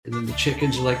the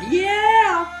chickens are like,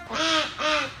 yeah!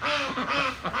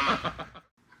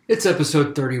 It's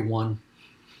episode 31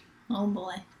 Oh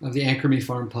boy. of the Anchor Me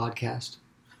Farm podcast.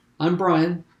 I'm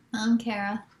Brian. I'm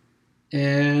Kara.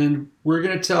 And we're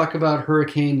going to talk about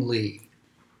Hurricane Lee.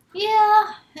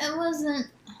 Yeah, it wasn't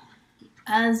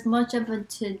as much of a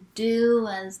to-do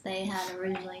as they had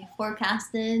originally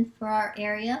forecasted for our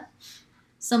area.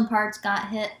 Some parts got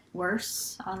hit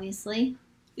worse, obviously.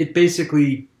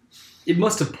 It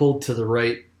must have pulled to the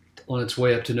right on its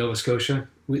way up to Nova Scotia.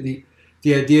 The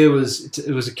idea was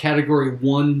it was a Category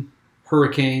 1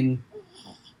 hurricane,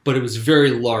 but it was very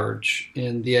large.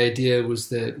 And the idea was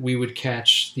that we would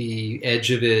catch the edge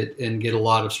of it and get a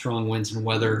lot of strong winds and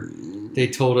weather. They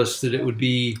told us that it would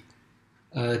be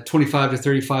 25 to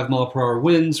 35 mile per hour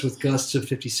winds with gusts of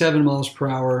 57 miles per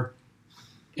hour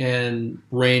and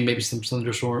rain, maybe some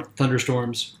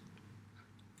thunderstorms.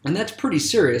 And that's pretty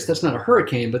serious. That's not a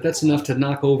hurricane, but that's enough to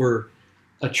knock over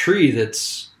a tree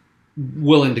that's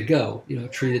willing to go. You know, a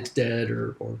tree that's dead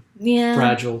or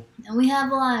fragile. And we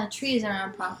have a lot of trees on our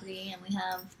property, and we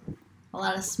have a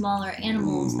lot of smaller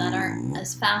animals that aren't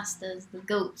as fast as the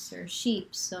goats or sheep.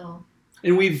 So.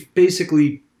 And we've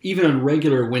basically, even on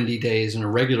regular windy days and a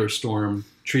regular storm,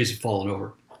 trees have fallen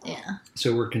over. Yeah.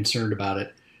 So we're concerned about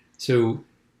it. So,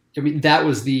 I mean, that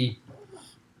was the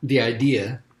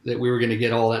idea, that we were going to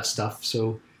get all that stuff.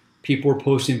 So people were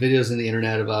posting videos on the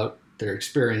internet about their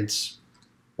experience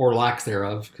or lack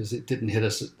thereof, because it didn't hit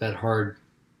us that hard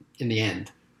in the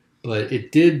end. But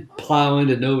it did plow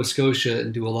into Nova Scotia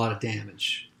and do a lot of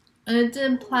damage. And it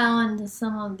did plow into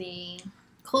some of the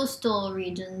coastal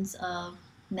regions of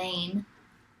Maine.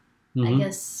 Mm-hmm. I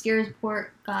guess Searsport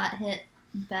got hit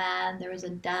bad. There was a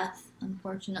death,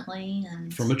 unfortunately.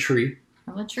 And From a tree.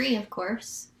 From a tree, of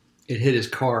course. It hit his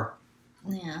car.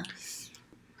 Yeah.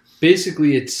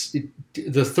 Basically,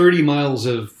 the 30 miles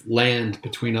of land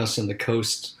between us and the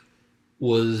coast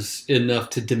was enough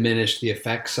to diminish the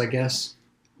effects, I guess.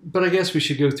 But I guess we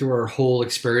should go through our whole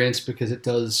experience, because it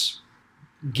does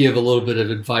give a little bit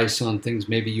of advice on things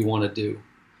maybe you want to do.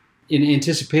 In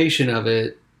anticipation of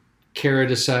it, Kara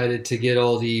decided to get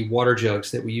all the water jugs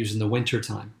that we use in the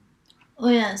wintertime. Oh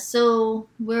yeah, so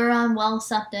we're on well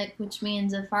septic, which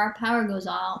means if our power goes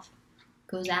out,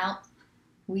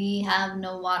 we have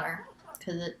no water,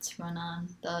 because it's run on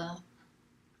the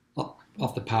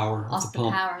off the power, off the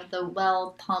pump. Power. The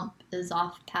well pump is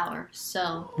off power,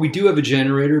 so we do have a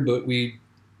generator, but we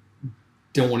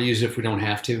don't want to use it if we don't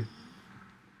have to.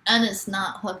 And it's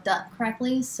not hooked up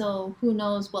correctly, so who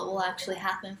knows what will actually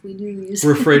happen if we do use it.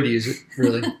 We're afraid to use it,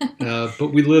 really.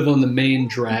 But we live on the main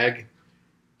drag,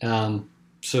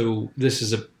 so this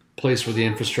is a place where the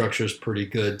infrastructure is pretty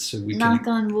good. So we Knock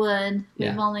on wood,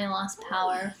 Yeah. We've only lost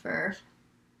power for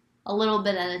a little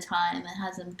bit at a time. It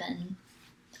hasn't been.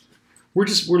 We're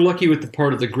lucky with the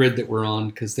part of the grid that we're on,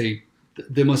 because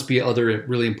there must be other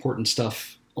really important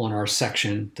stuff on our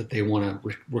section that they want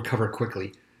to recover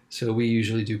quickly. So we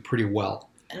usually do pretty well.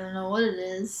 I don't know what it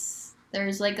is.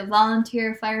 There's like a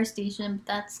volunteer fire station, but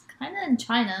that's kind of in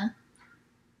China.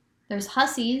 There's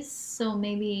hussies, so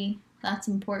maybe that's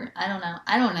important. I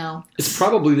don't know. It's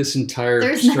probably this entire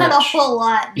There's stretch. not a whole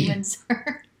lot in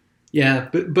Windsor. Yeah,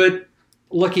 but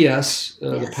lucky us,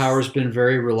 Yes. The power's been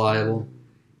very reliable.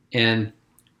 And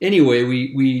anyway,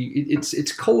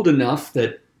 it's cold enough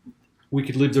that we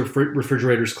could leave the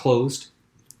refrigerators closed.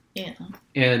 Yeah.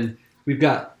 And we've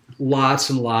got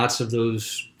lots and lots of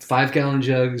those 5-gallon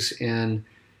jugs. And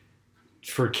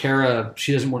for Kara,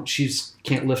 she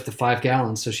can't lift the 5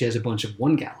 gallons, so she has a bunch of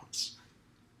 1 gallons.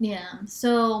 Yeah.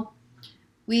 So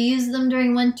we use them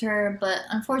during winter, but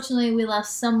unfortunately we left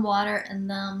some water in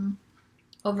them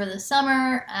over the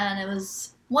summer, and it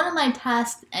was one of my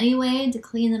tasks anyway to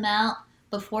clean them out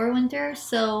before winter.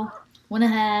 So went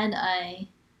ahead, I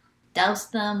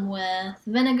doused them with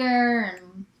vinegar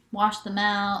and washed them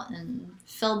out and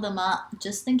filled them up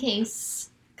just in case,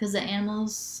 because the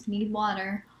animals need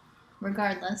water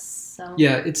regardless. So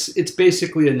Yeah, it's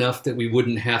basically enough that we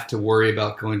wouldn't have to worry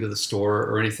about going to the store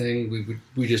or anything.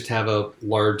 We just have a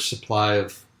large supply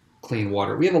of clean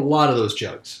water. We have a lot of those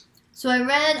jugs. So I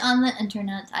read on the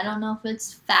internet, I don't know if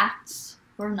it's facts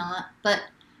or not, but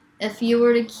if you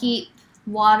were to keep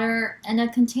water in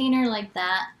a container like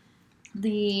that,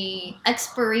 the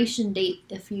expiration date,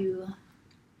 if you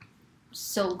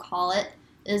so call it,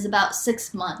 is about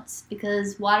 6 months,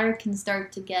 because water can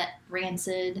start to get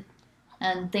rancid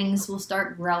and things will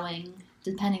start growing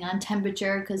depending on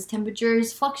temperature, because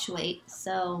temperatures fluctuate.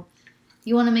 So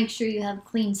you want to make sure you have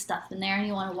clean stuff in there and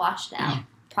you want to wash it out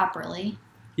properly.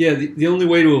 Yeah, the only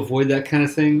way to avoid that kind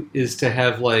of thing is to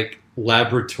have like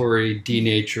laboratory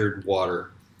denatured water.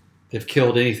 they've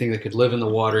killed anything that could live in the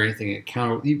water, anything that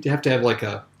counter. You have to have like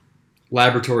a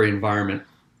laboratory environment.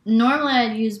 Normally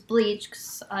I'd use bleach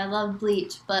because I love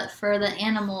bleach, but for the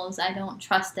animals I don't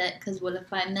trust it because what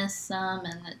if I miss some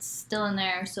and it's still in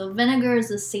there? So vinegar is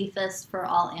the safest for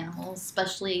all animals,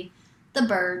 especially the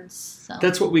birds. So.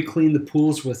 That's what we clean the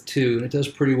pools with too, and it does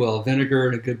pretty well. Vinegar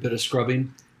and a good bit of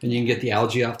scrubbing, and you can get the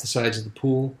algae off the sides of the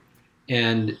pool.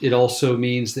 And it also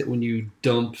means that when you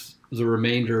dump the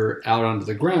remainder out onto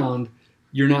the ground,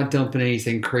 you're not dumping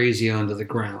anything crazy onto the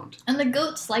ground. And the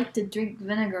goats like to drink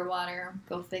vinegar water,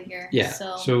 go figure. Yeah,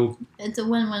 so it's a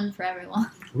win-win for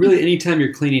everyone. Really, anytime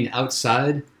you're cleaning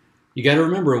outside, you got to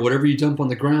remember whatever you dump on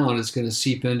the ground is going to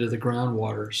seep into the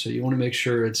groundwater. So you want to make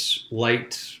sure it's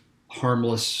light,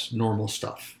 harmless, normal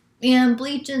stuff. And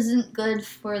bleach isn't good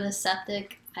for the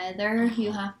septic either.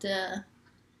 You have to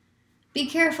be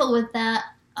careful with that.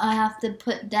 I have to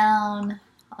put down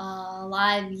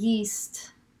live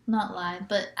yeast. Not live,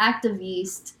 but active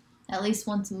yeast at least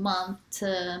once a month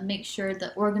to make sure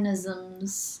the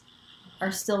organisms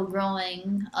are still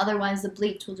growing. Otherwise, the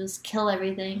bleach will just kill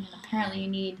everything. And apparently, you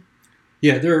need.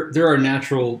 Yeah, there are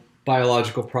natural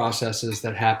biological processes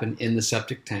that happen in the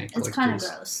septic tank. It's like kind of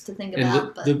gross to think and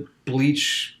about. But the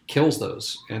bleach kills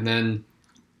those, and then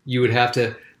you would have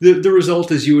to. The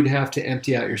result is you would have to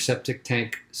empty out your septic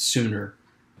tank sooner.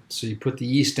 So you put the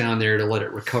yeast down there to let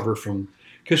it recover from.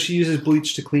 Because she uses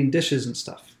bleach to clean dishes and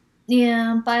stuff.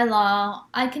 Yeah, by law.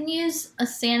 I can use a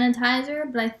sanitizer,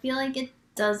 but I feel like it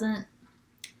doesn't...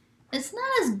 It's not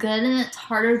as good and it's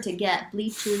harder to get.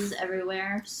 Bleach is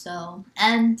everywhere, so...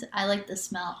 And I like the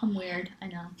smell. I'm weird, I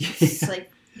know. It's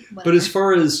like, whatever. But as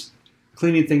far as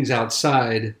cleaning things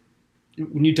outside,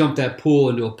 when you dump that pool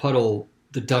into a puddle,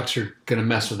 the ducks are going to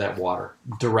mess with that water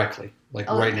directly,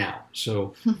 right now.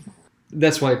 So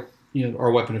that's why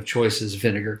our weapon of choice is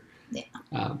vinegar.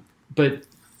 Yeah. But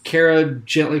Kara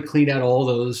gently cleaned out all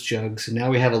those jugs, and now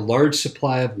we have a large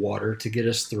supply of water to get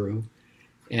us through.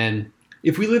 And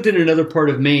if we lived in another part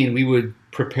of Maine, we would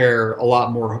prepare a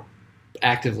lot more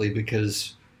actively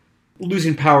because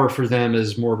losing power for them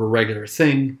is more of a regular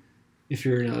thing. If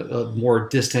you're in a more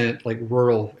distant,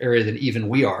 rural area than even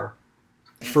we are.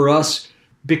 For us,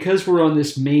 because we're on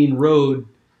this main road,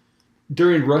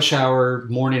 during rush hour,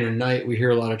 morning and night, we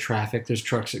hear a lot of traffic. There's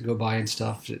trucks that go by and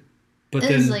stuff. But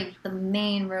It's like the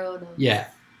main road of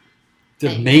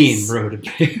the main road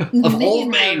of all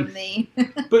Maine.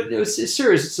 But it's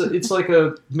serious. It's like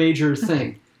a major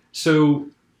thing. So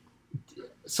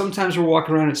sometimes we're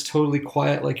walking around, it's totally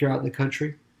quiet like you're out in the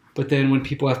country. But then when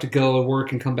people have to go and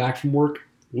work and come back from work,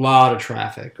 a lot of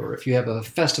traffic. Or if you have a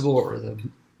festival or the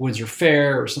Windsor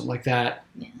Fair or something like that,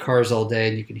 cars all day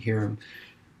and you can hear them.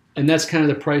 And that's kind of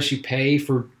the price you pay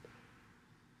for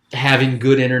having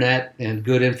good internet and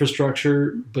good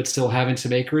infrastructure, but still having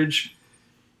some acreage.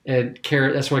 And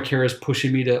that's why Kara's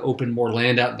pushing me to open more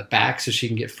land out in the back so she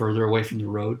can get further away from the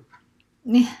road.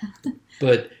 Yeah.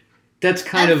 But that's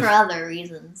kind of for other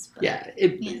reasons. But,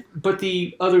 But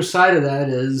the other side of that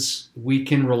is we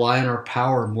can rely on our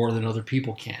power more than other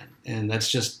people can. And that's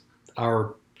just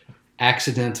our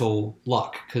accidental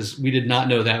luck because we did not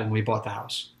know that when we bought the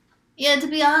house. Yeah, to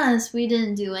be honest, we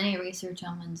didn't do any research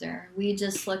on Windsor. We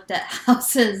just looked at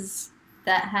houses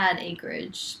that had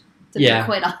acreage, to be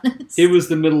quite honest. It was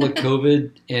the middle of COVID,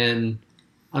 and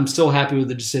I'm still happy with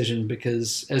the decision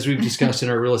because, as we've discussed in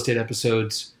our real estate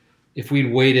episodes, if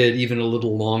we'd waited even a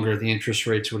little longer, the interest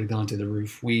rates would have gone through the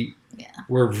roof.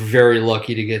 We're very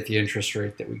lucky to get the interest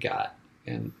rate that we got,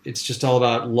 and it's just all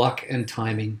about luck and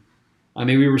timing. I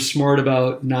mean, we were smart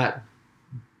about not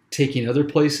taking other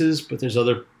places, but there's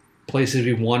other places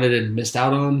we wanted and missed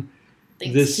out on.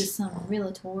 Thanks to some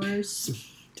realtors.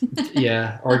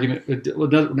 Argument. Well,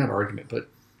 not argument, but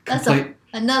that's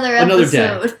another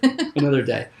episode. Another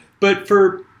day. But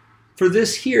for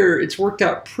this here, it's worked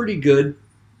out pretty good.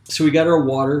 So we got our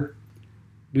water.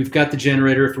 We've got the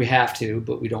generator if we have to,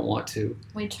 but we don't want to.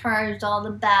 We charged all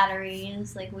the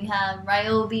batteries. We have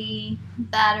Ryobi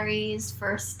batteries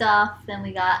for stuff, and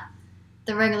we got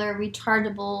the regular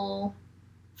rechargeable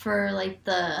for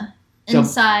the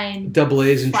inside double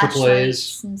A's and triple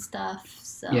A's and stuff.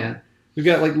 So yeah, we've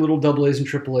got little double A's and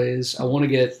triple A's. I want to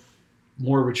get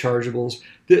more rechargeables.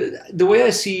 The way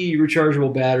I see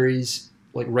rechargeable batteries,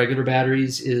 like regular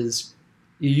batteries, is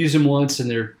you use them once and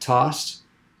they're tossed,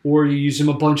 or you use them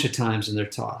a bunch of times and they're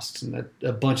tossed, and that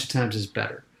a bunch of times is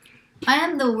better. I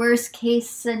am the worst case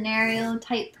scenario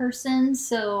type person,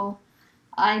 so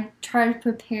I try to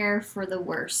prepare for the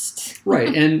worst.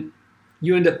 Right, and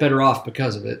you end up better off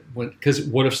because of it. Because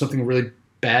what if something really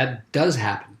bad does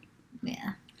happen?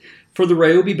 Yeah. For the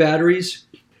Ryobi batteries,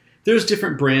 there's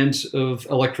different brands of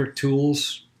electric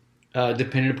tools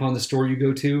depending upon the store you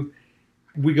go to.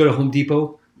 We go to Home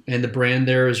Depot, and the brand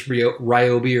there is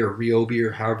Ryobi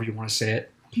or however you want to say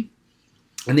it.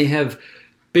 And they have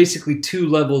basically two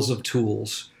levels of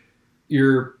tools.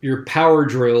 Your power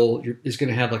drill is going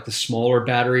to have like the smaller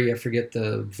battery. I forget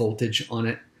the voltage on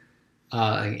it.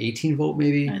 Like 18 volt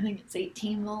maybe? I think it's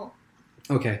 18 volt.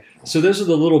 Okay. So those are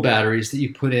the little batteries that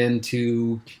you put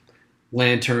into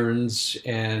lanterns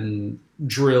and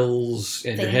drills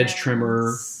and your hedge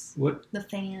trimmer. What? The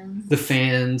fans. The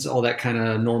fans, all that kind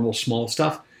of normal small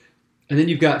stuff. And then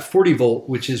you've got 40 volt,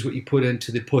 which is what you put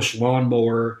into the push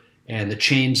lawnmower and the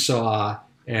chainsaw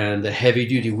and the heavy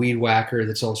duty weed whacker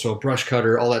that's also a brush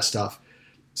cutter, all that stuff.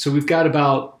 So we've got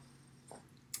about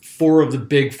 4 of the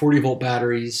big 40 volt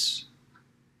batteries,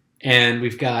 and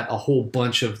we've got a whole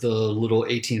bunch of the little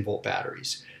 18 volt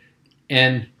batteries.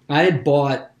 And I had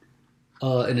bought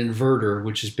an inverter,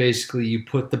 which is basically you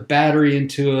put the battery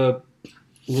into a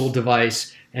little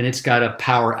device, and it's got a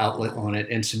power outlet on it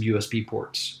and some USB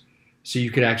ports. So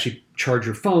you could actually charge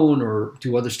your phone or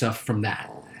do other stuff from that.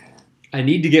 I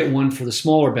need to get one for the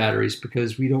smaller batteries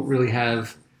because we don't really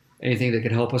have anything that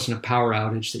could help us in a power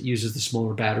outage that uses the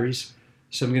smaller batteries.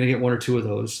 So I'm going to get 1 or 2 of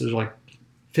those. Those are like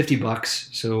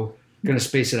 $50, so I'm going to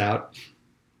space it out.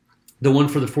 The one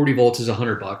for the 40 volts is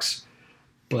 $100,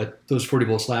 but those 40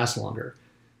 volts last longer.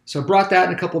 So I brought that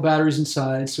and a couple batteries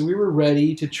inside. So we were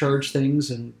ready to charge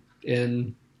things and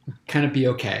kind of be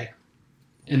okay.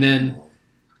 And then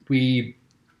we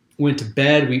went to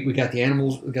bed. We got the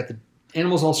animals. We got the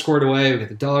animals all squared away. We got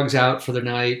the dogs out for the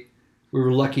night. We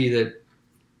were lucky that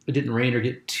it didn't rain or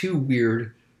get too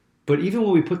weird. But even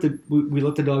when we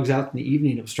let the dogs out in the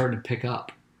evening, it was starting to pick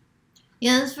up.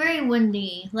 Yeah, it was very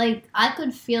windy. Like, I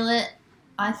could feel it.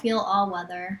 I feel all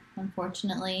weather,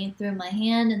 unfortunately, through my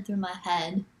hand and through my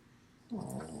head.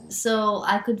 So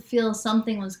I could feel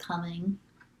something was coming.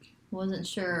 Wasn't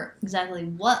sure exactly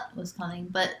what was coming,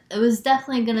 but it was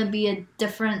definitely going to be a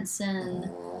difference in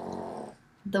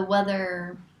the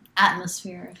weather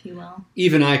atmosphere, if you will.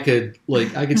 Even I could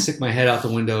stick my head out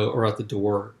the window or out the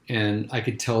door, and I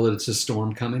could tell that it's a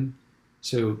storm coming.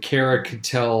 So Kara could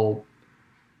tell.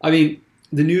 I mean,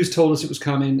 the news told us it was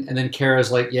coming, and then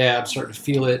Kara's like, "Yeah, I'm starting to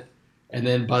feel it." And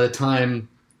then by the time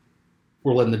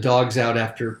we're letting the dogs out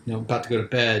after about to go to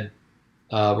bed,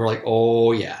 we're like,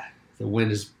 "Oh yeah, the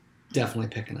wind is definitely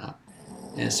picking up."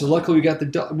 And so luckily we got the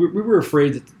dog. We were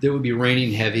afraid that it would be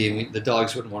raining heavy and the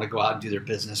dogs wouldn't want to go out and do their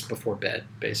business before bed,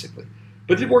 basically.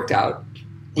 But it worked out.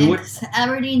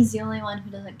 Aberdeen's the only one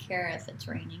who doesn't care if it's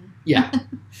raining. Yeah.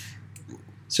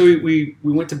 So we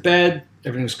went to bed.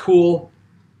 Everything was cool.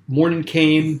 Morning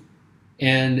came,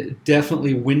 and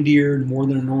definitely windier, more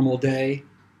than a normal day.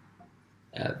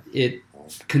 It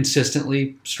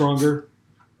consistently stronger.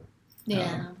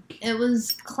 Yeah. It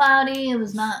was cloudy. It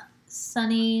was not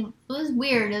sunny. It was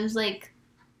weird. It was like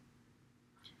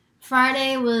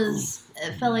Friday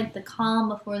it felt like the calm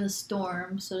before the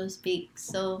storm, so to speak.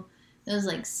 So it was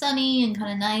like sunny and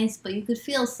kind of nice, but you could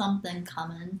feel something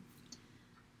coming.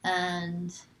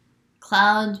 And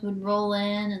clouds would roll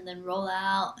in and then roll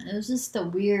out. And it was just a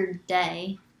weird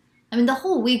day. I mean, the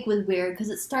whole week was weird because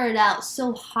it started out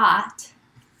so hot.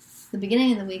 The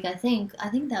beginning of the week, I think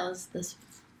that was this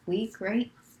week, right?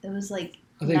 It was like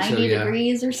 90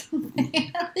 degrees or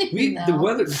something.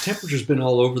 The temperature's been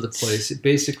all over the place. It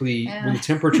basically, when the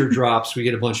temperature drops, we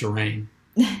get a bunch of rain,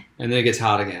 and then it gets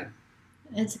hot again.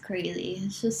 It's crazy.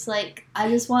 It's just like, I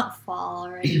just want fall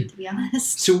already, to be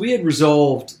honest. So we had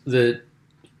resolved that,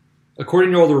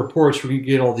 according to all the reports, we're going to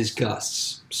get all these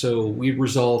gusts. So we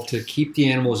resolved to keep the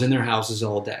animals in their houses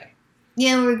all day.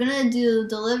 Yeah, we were going to do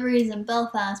deliveries in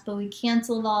Belfast, but we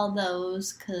canceled all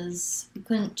those because we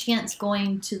couldn't chance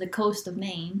going to the coast of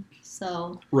Maine.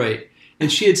 So Right.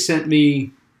 And she had sent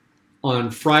me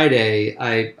on Friday,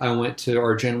 I went to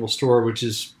our general store, which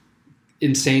is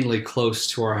insanely close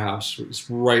to our house. It's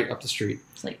right up the street.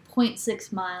 It's like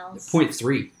 0.6 miles.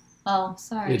 0.3. Oh,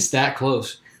 sorry. It's that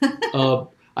close.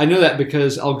 I know that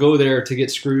because I'll go there to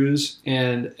get screws,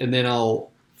 and then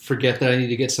I'll forget that I need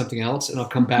to get something else, and I'll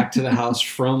come back to the house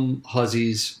from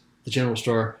Huzzy's, the general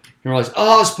store, and realize,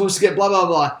 I was supposed to get blah, blah,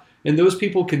 blah. And those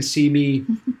people can see me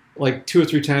like 2 or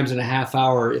 3 times in a half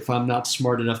hour if I'm not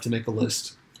smart enough to make a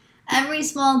list. Every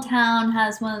small town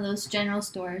has one of those general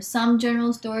stores. Some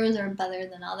general stores are better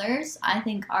than others. I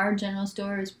think our general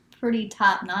store is pretty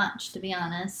top-notch, to be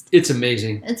honest. It's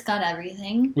amazing. It's got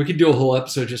everything. We could do a whole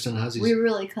episode just on Huzzy's. We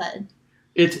really could.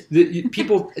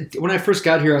 People, when I first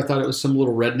got here, I thought it was some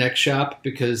little redneck shop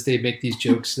because they make these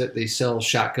jokes that they sell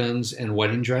shotguns and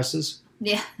wedding dresses.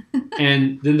 Yeah.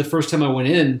 And then the first time I went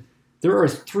in, there are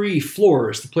 3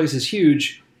 floors. The place is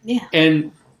huge. Yeah.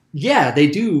 And yeah, they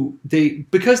do.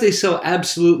 Because they sell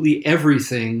absolutely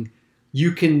everything,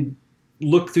 you can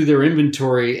look through their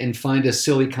inventory and find a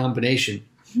silly combination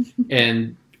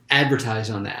and advertise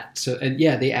on that. So, and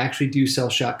yeah, they actually do sell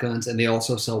shotguns, and they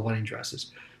also sell wedding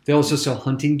dresses. They also sell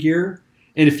hunting gear.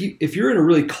 And if you're in a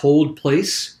really cold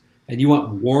place and you want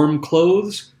warm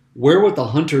clothes, wear what the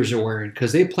hunters are wearing,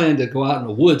 because they plan to go out in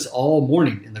the woods all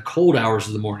morning in the cold hours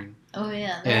of the morning. Oh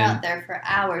yeah, they're out there for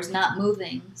hours, not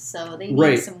moving, so they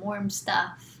need some warm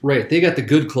stuff. Right, they got the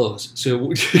good clothes.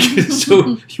 So,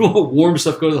 so you want warm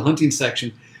stuff, go to the hunting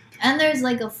section. And there's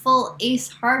like a full Ace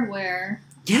Hardware.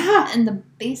 Yeah. In the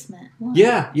basement. Wow.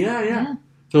 Yeah.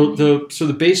 So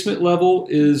the basement level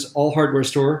is all hardware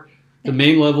store. The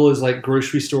main level is like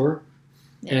grocery store.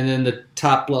 Yeah. And then the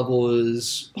top level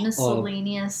is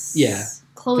miscellaneous. Yeah.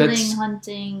 Clothing,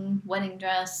 hunting, wedding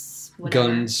dress, whatever.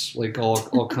 Guns, like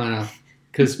all kind of.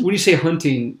 Because when you say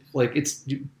hunting, like it's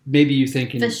maybe you're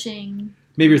thinking fishing.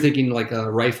 Maybe you're thinking like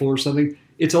a rifle or something.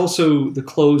 It's also the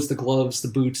clothes, the gloves, the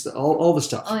boots, all the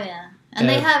stuff. Oh yeah, and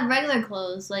they have regular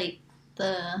clothes like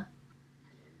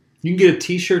You can get a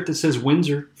T-shirt that says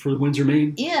Windsor for Windsor,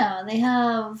 Maine. Yeah, they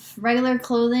have regular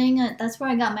clothing. That's where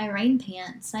I got my rain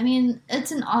pants. I mean,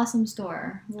 it's an awesome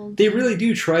store. They really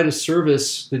do try to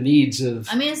service the needs of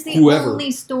it's the whoever.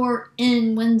 Only store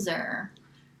in Windsor,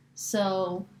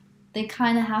 so they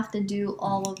kind of have to do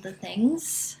all of the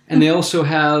things. And they also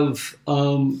have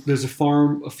there's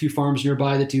a few farms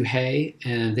nearby that do hay,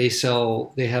 and they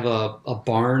have a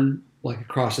barn like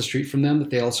across the street from them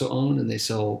that they also own, and they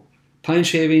sell pine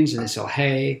shavings and they sell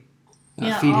hay.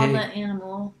 Feed all hay. The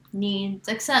animal needs,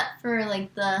 except for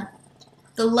like the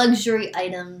luxury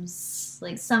items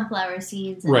like sunflower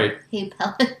seeds and hay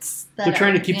pellets. They're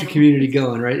trying to keep the community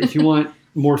going, right? If you want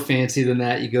more fancy than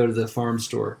that, you go to the farm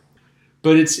store.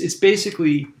 But it's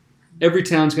basically every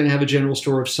town's going to have a general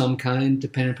store of some kind.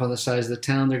 Depending upon the size of the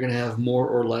town, they're going to have more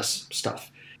or less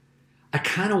stuff. I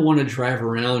kind of want to drive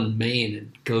around Maine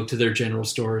and go to their general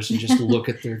stores and just look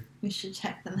at their... We should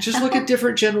check them out. Just look at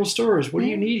different general stores. What do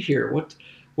you need here? What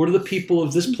do the people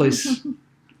of this place,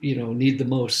 need the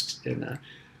most?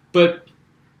 But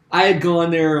I had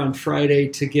gone there on Friday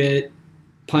to get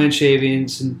pine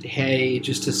shavings and hay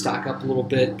just to stock up a little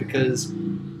bit because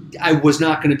I was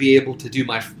not going to be able to do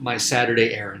my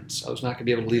Saturday errands. I was not going to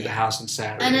be able to leave the house on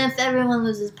Saturday. And if everyone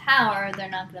loses power, they're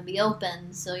not going to be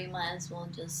open, so you might as well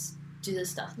just do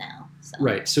this stuff now. So.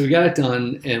 Right. So we got it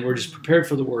done, and we're just prepared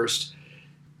for the worst.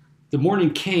 The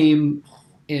morning came,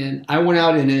 and I went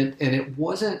out in it, and it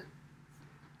wasn't...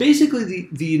 Basically,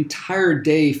 the entire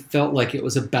day felt like it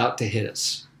was about to hit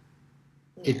us.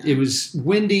 Yeah. It was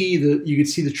windy. You could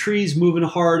see the trees moving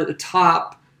hard at the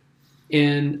top.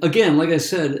 And again, like I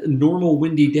said, normal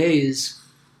windy days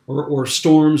or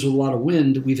storms with a lot of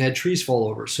wind, we've had trees fall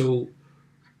over. So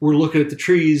we're looking at the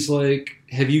trees like,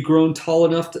 have you grown tall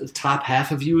enough that the top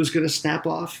half of you is going to snap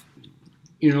off?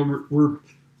 We're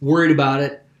worried about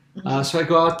it. Mm-hmm. So I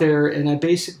go out there and I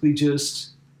basically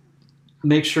just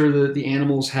make sure that the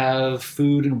animals have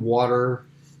food and water,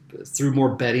 threw more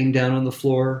bedding down on the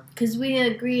floor. Because we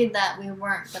agreed that we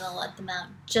weren't going to let them out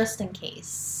just in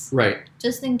case. Right.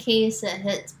 Just in case it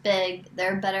hits big,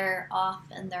 they're better off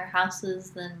in their houses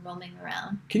than roaming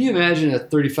around. Can you imagine a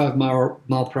 35 mile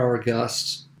per hour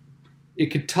gust? It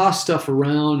could toss stuff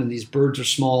around, and these birds are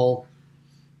small.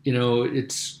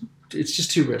 It's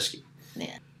just too risky.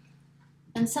 Yeah.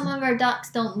 And some of our ducks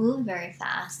don't move very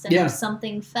fast. And if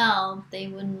something fell, they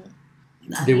wouldn't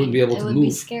be able to move. It would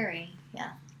be scary.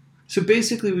 Yeah. So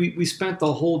basically, we spent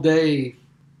the whole day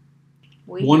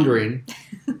wondering,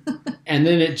 and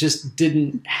then it just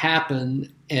didn't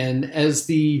happen. And as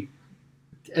the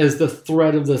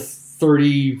threat of the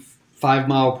 35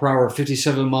 mile per hour,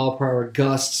 57 mile per hour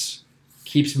gusts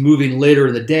keeps moving later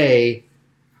in the day,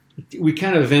 we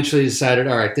kind of eventually decided,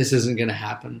 all right, this isn't going to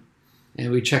happen.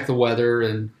 And we checked the weather,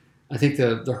 and I think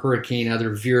the hurricane either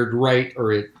veered right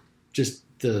or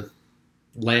the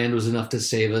land was enough to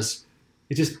save us.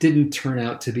 It just didn't turn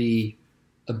out to be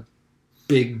a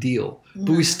big deal. No.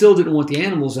 But we still didn't want the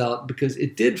animals out because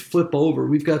it did flip over.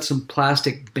 We've got some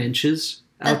plastic benches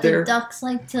out there. The ducks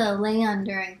like to lay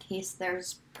under in case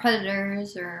there's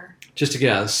predators or... Just to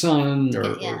get out of the sun.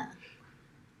 Or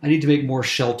I need to make more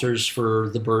shelters for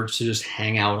the birds to just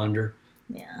hang out under.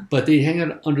 Yeah. But they hang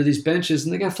out under these benches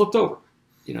and they got flipped over,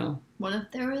 What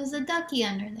if there was a ducky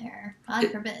under there?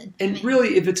 God forbid. And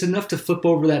really, if it's enough to flip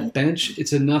over that bench,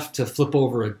 it's enough to flip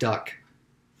over a duck.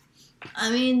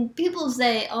 People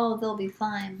say, they'll be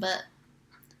fine, but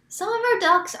some of our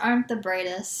ducks aren't the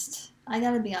brightest. I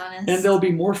gotta be honest. And they'll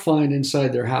be more fine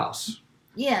inside their house.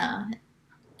 yeah,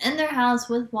 in their house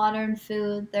with water and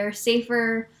food. They're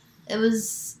safer. It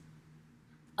was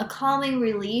a calming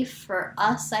relief for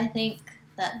us, I think,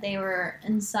 that they were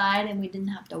inside and we didn't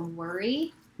have to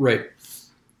worry. Right.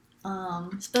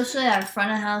 Especially our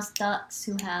front of house ducks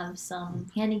who have some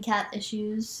handicap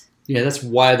issues. Yeah, that's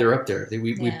why they're up there.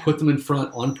 We Yeah. put them in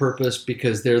front on purpose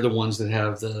because they're the ones that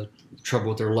have the trouble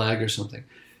with their leg or something.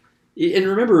 And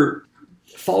remember,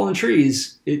 fallen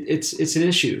trees, it's an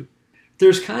issue.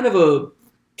 There's kind of a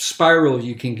spiral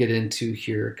you can get into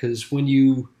here because when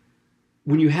you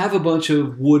have a bunch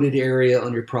of wooded area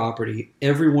on your property,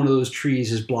 every one of those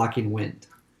trees is blocking wind.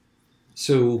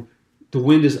 So the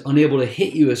wind is unable to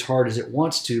hit you as hard as it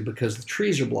wants to because the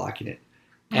trees are blocking it.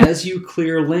 As you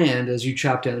clear land, as you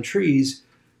chop down trees,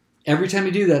 every time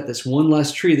you do that, that's one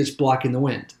less tree that's blocking the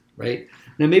wind, right?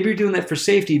 Now, maybe you're doing that for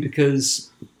safety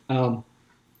because,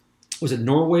 was it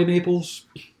Norway maples?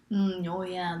 Oh,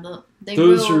 yeah. They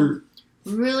Those grow are,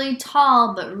 really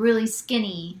tall but really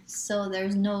skinny, so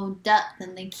there's no depth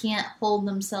and they can't hold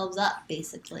themselves up,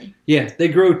 basically. yeah, they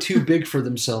grow too big for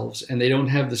themselves and they don't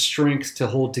have the strength to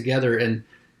hold together. And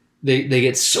they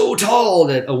get so tall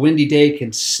that a windy day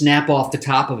can snap off the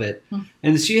top of it.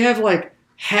 And so you have like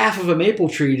half of a maple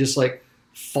tree just like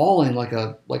falling like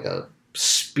a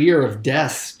spear of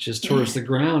death just towards the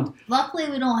ground. Luckily,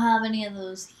 we don't have any of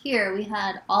those here. We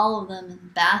had all of them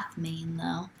in Bath, Maine,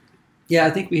 though. Yeah,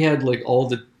 I think we had like all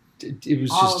the. It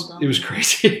was All just of them. it was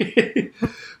crazy.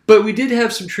 But we did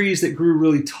have some trees that grew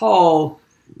really tall,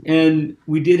 and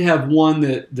we did have one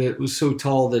that was so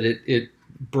tall that it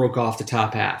broke off the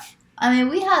top half. I mean,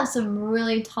 we have some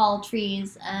really tall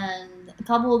trees, and a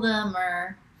couple of them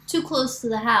are too close to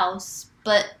the house,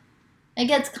 but it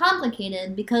gets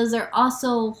complicated because they're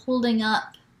also holding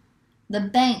up the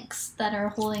banks that are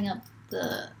holding up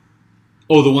the...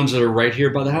 Oh, the ones that are right here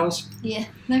by the house? Yeah,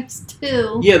 there's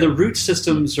two. Yeah, the root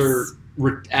systems are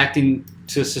acting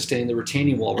to sustain the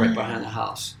retaining wall right behind the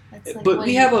house. It's like, But what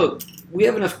we do have you- we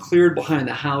have enough cleared behind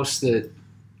the house that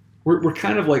we're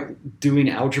kind of like doing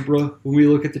algebra when we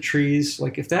look at the trees.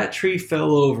 Like if that tree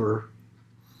fell over,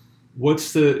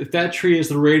 if that tree is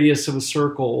the radius of a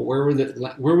circle, where would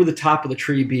the top of the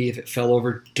tree be if it fell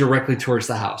over directly towards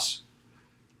the house?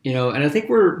 You know, and I think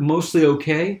we're mostly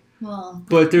okay. Well,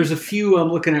 But there's a few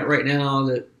I'm looking at right now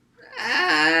that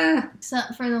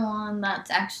except for the one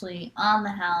that's actually on the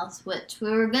house, which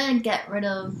we were going to get rid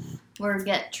of or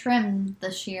get trimmed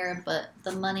this year, but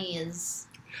the money is...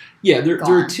 yeah, there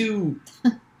are Gone.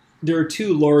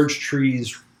 two large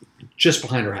trees just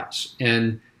behind our house,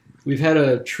 and we've had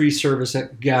a tree service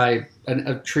guy,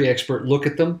 a tree expert, look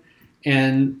at them,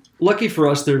 and lucky for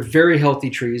us, they're very healthy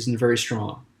trees and very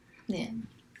strong. Yeah.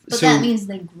 But So- that means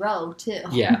they grow, too.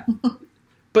 Yeah,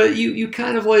 but you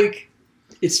kind of like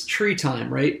it's tree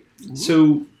time, right?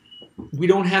 So we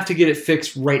don't have to get it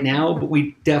fixed right now, but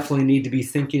we definitely need to be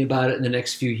thinking about it in the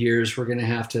next few years. We're going to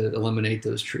have to eliminate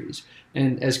those trees.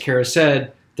 And as Kara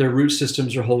said, their root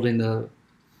systems are holding the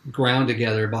ground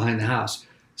together behind the house.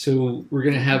 So we're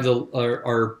going to have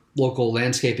our local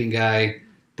landscaping guy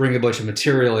bring a bunch of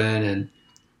material in, and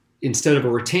instead of a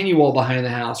retaining wall behind the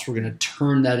house, we're going to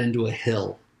turn that into a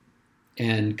hill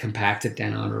and compact it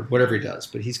down or whatever he does.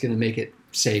 But he's going to make it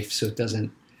safe so it doesn't.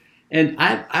 And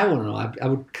I don't know. I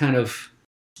would kind of.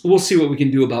 We'll see what we can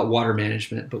do about water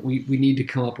management, but we need to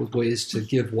come up with ways to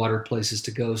give water places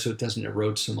to go so it doesn't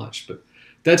erode so much. But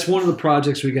that's one of the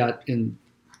projects we got in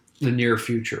the near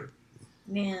future.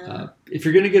 Yeah. If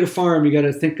you're going to get a farm, you got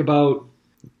to think about.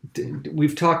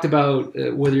 We've talked about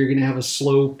whether you're going to have a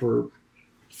slope or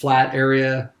flat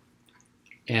area,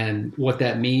 and what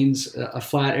that means. A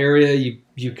flat area,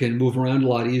 you can move around a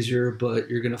lot easier, but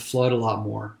you're going to flood a lot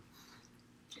more.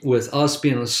 With us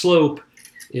being on a slope,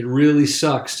 it really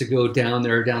sucks to go down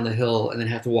the hill and then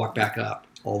have to walk back up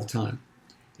all the time.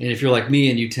 And if you're like me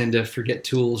and you tend to forget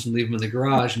tools and leave them in the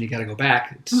garage and you got to go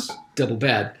back, it's double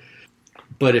bad.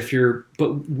 But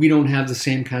we don't have the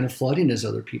same kind of flooding as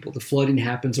other people. The flooding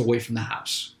happens away from the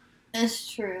house.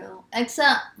 It's true.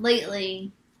 Except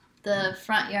lately, the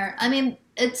front yard. I mean,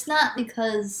 it's not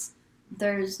because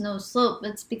there's no slope.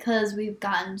 It's because we've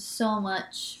gotten so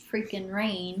much freaking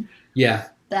rain Yeah.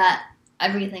 that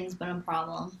everything's been a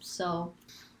problem. So,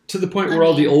 To the point where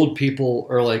all the old people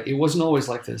are like, it wasn't always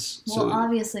like this. well, So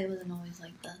obviously it wasn't always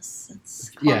like this. It's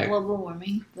called Yeah. global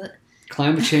warming. But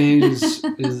climate change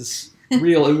is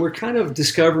real. And we're kind of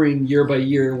discovering year by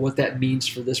year what that means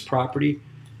for this property.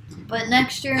 But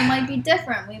next year it might be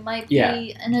different. We might be Yeah.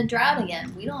 in a drought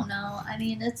again. We don't know. I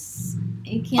mean,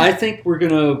 you can't. I think we're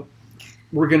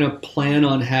gonna plan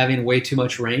on having way too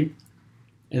much rain.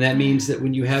 And that means that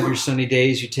when you have your sunny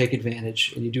days, you take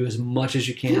advantage and you do as much as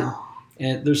you can.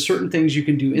 And there's certain things you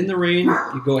can do in the rain.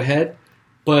 You go ahead.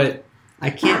 But I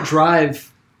can't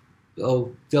drive.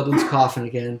 Oh, Dublin's coughing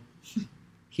again.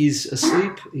 He's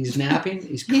asleep. He's napping.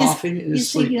 He's coughing.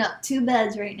 He's taking up 2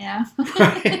 beds right now.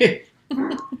 Right.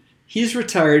 He's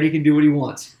retired. He can do what he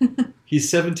wants. He's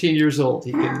 17 years old.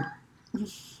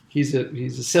 He's a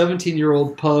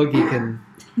 17-year-old pug. He can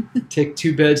take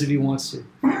 2 beds if he wants to.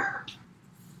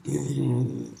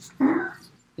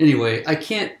 Anyway, I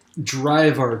can't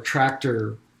drive our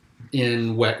tractor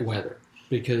in wet weather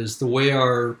because the way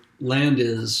our land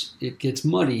is, it gets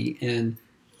muddy. And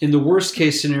in the worst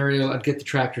case scenario, I'd get the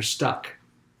tractor stuck.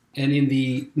 And in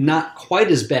the not quite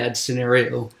as bad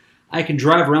scenario, I can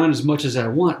drive around as much as I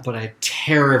want, but I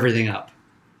tear everything up.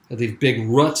 I leave big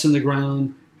ruts in the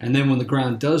ground. And then when the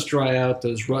ground does dry out,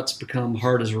 those ruts become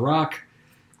hard as a rock.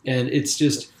 And it's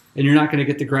just, and you're not going to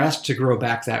get the grass to grow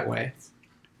back that way.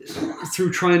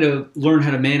 Through trying to learn how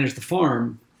to manage the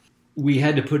farm, we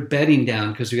had to put bedding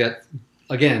down because we got,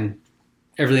 again,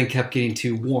 everything kept getting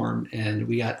too warm and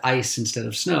we got ice instead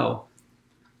of snow.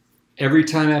 Every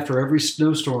time after every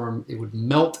snowstorm, it would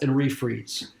melt and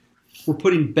refreeze. We're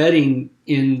putting bedding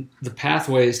in the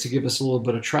pathways to give us a little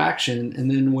bit of traction,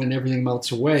 and then when everything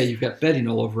melts away, you've got bedding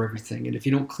all over everything. And if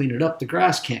you don't clean it up, the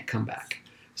grass can't come back.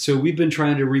 So we've been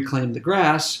trying to reclaim the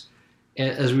grass,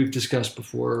 as we've discussed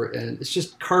before, and it's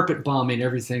just carpet bombing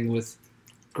everything with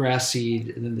grass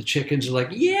seed, and then the chickens are like,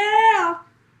 yeah!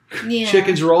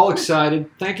 Chickens are all excited.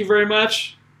 Thank you very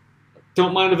much.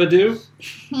 Don't mind if I do.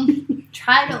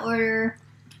 Try to order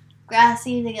grass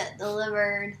seed to get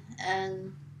delivered,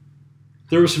 and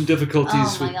there were some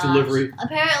difficulties with delivery.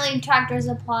 Apparently, Tractor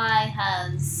Supply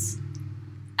has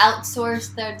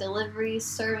outsourced their delivery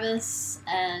service,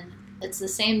 and it's the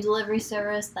same delivery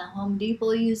service that Home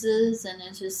Depot uses, and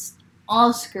it's just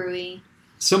all screwy.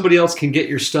 Somebody else can get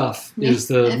your stuff, is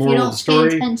the moral of the story.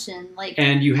 If you don't pay attention.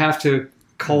 And you have to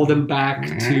call them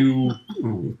back to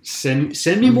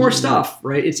send me more stuff,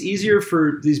 right? It's easier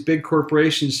for these big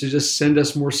corporations to just send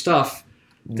us more stuff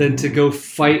than to go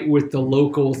fight with the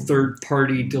local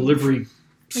third-party delivery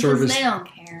service. Because they don't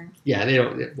care. Yeah, they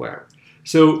don't. Whatever.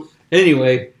 So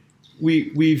anyway,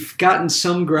 we've gotten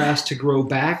some grass to grow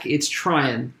back. It's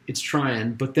trying,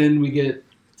 but then we get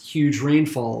huge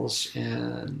rainfalls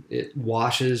and it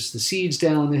washes the seeds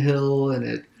down the hill, and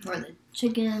it. Or the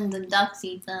chickens and ducks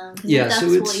eat them. Yeah, the ducks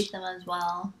will eat them as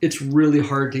well. It's really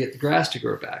hard to get the grass to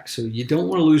grow back. So you don't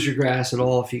want to lose your grass at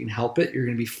all if you can help it. You're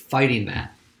going to be fighting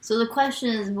that. So the question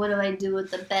is, what do I do with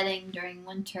the bedding during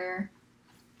winter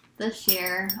this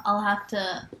year? I'll have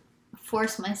to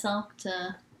force myself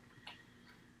to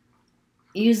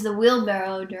use the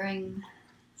wheelbarrow during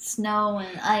snow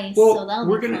and ice, so that'll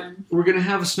be fun. We're going to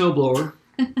have a snowblower,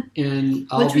 and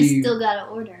Which we still got to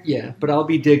order. Yeah, but I'll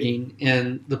be digging,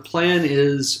 and the plan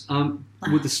is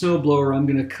with the snowblower, I'm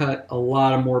going to cut a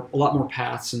lot more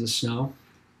paths in the snow,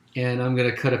 and I'm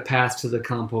going to cut a path to the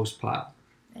compost pile.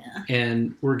 Yeah.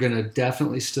 And we're going to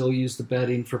definitely still use the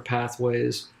bedding for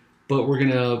pathways, but we're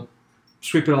going to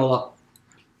sweep it all up.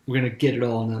 We're going to get it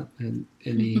all in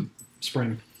the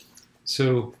spring.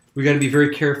 So we got to be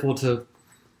very careful to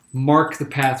mark the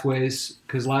pathways,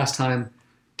 because last time,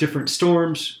 different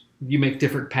storms, you make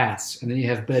different paths, and then you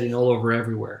have bedding all over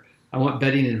everywhere. I want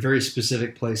bedding in very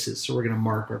specific places, so we're going to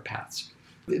mark our paths.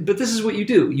 But this is what you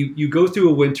do. You go through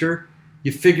a winter,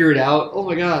 you figure it out. Oh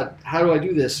my God, how do I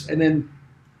do this? And then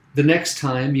the next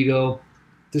time you go,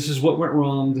 this is what went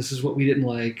wrong. This is what we didn't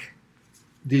like.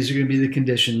 These are going to be the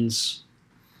conditions.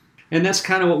 And that's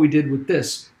kind of what we did with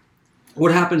this.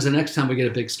 What happens the next time we get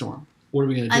a big storm? What are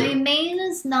we going to do? I mean, Maine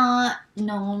is not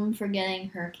known for getting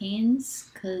hurricanes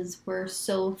because we're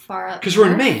so far up. Because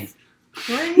we're in Maine.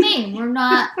 We're in Maine. We're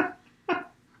not.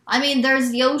 I mean,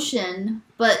 there's the ocean,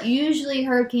 but usually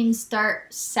hurricanes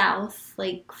start south,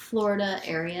 like Florida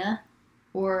area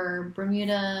or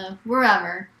Bermuda,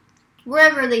 wherever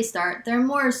they start. They're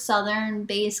more southern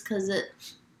based because it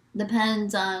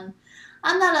depends on.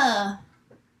 I'm not a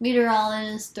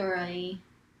meteorologist or a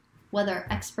weather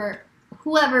expert.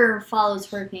 Whoever follows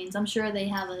hurricanes, I'm sure they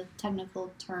have a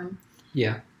technical term.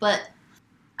 Yeah. But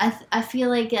I feel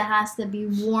like it has to be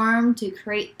warm to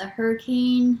create the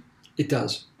hurricane. It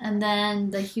does. And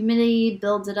then the humidity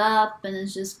builds it up, and it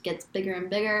just gets bigger and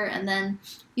bigger. And then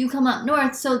you come up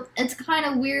north, so it's kind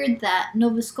of weird that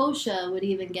Nova Scotia would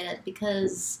even get it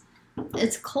because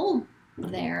it's cold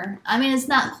there. I mean, it's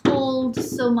not cold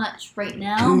so much right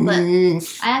now, but I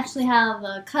actually have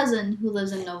a cousin who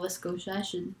lives in Nova Scotia. I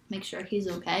should make sure he's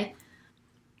okay.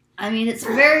 I mean, it's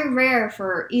very rare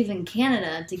for even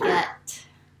Canada to get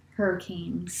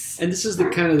hurricanes. And this is the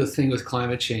kind of the thing with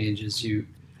climate change is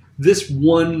this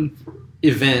one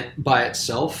event by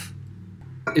itself,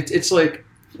 it's like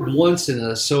once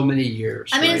in so many years.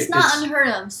 I mean, right? it's not unheard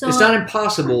of. So it's not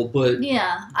impossible, but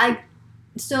yeah, I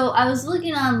was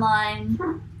looking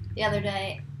online the other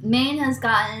day. Maine has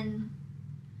gotten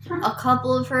a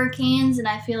couple of hurricanes, and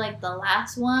I feel like the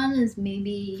last one is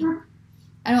maybe,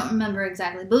 I don't remember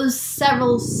exactly, but it was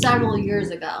several years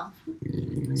ago.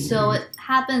 So it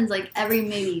happens like every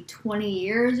maybe 20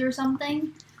 years or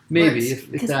something. maybe if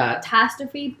that.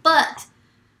 Catastrophe. But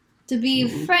to be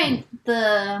frank,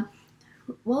 what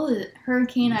was it?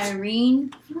 Hurricane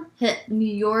Irene hit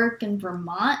New York and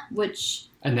Vermont,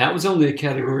 And that was only a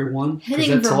Category 1? Because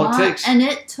hitting that's Vermont, all it takes. and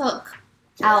it took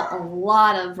out a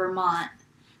lot of Vermont,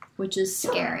 which is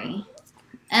scary.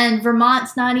 And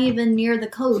Vermont's not even near the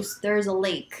coast. There's a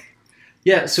lake.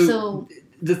 Yeah, so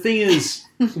the thing is,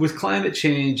 with climate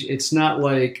change, it's not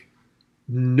like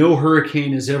no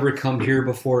hurricane has ever come here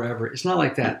before ever. It's not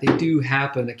like that. They do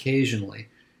happen occasionally.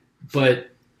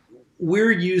 But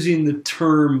we're using the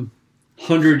term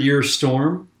 100-year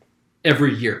storm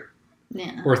every year.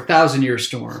 Yeah. Or 1,000-year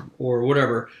storm, or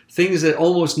whatever. Things that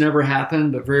almost never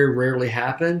happen, but very rarely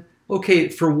happen. Okay,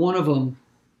 for one of them,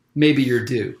 maybe you're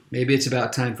due. Maybe it's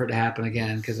about time for it to happen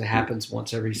again because it happens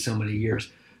once every so many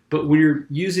years. But when you're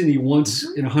using the once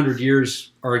in 100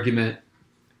 years argument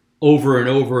over and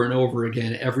over and over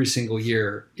again every single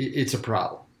year, it's a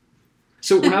problem.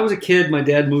 So when I was a kid, my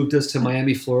dad moved us to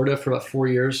Miami, Florida for about 4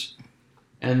 years.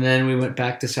 And then we went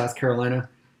back to South Carolina.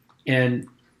 And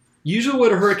usually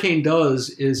what a hurricane does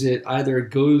is it either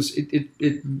goes,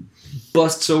 it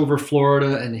busts over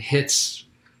Florida and hits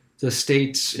the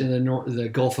states in the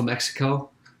Gulf of Mexico,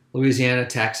 Louisiana,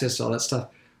 Texas, all that stuff,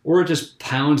 or it just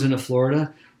pounds into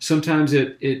Florida. Sometimes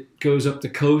it goes up the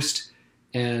coast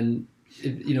and,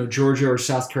 Georgia or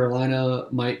South Carolina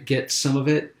might get some of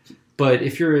it. But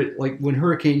if you're like when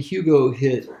Hurricane Hugo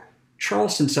hit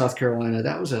Charleston, South Carolina,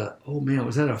 that was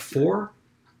was that a 4?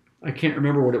 I can't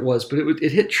remember what it was, but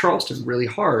it hit Charleston really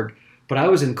hard. But I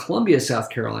was in Columbia,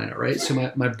 South Carolina, right?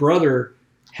 So my brother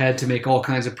had to make all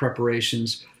kinds of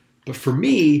preparations. But for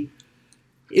me,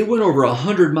 it went over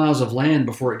 100 miles of land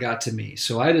before it got to me.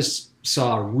 So I just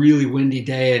saw a really windy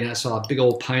day, and I saw a big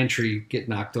old pine tree get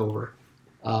knocked over.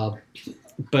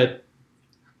 But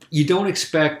you don't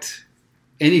expect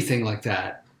anything like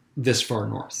that this far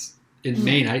north. In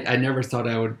Maine, I never thought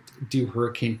I would do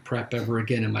hurricane prep ever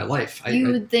again in my life.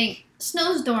 You would think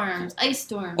snowstorms, ice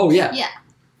storms. Oh, yeah. Yeah.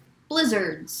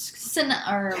 Blizzards,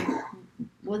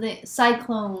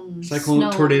 cyclones,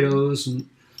 Cyclone tornadoes.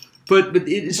 But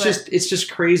it's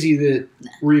just crazy that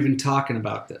we're even talking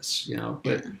about this,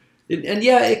 But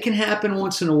it can happen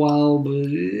once in a while, but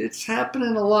it's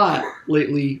happening a lot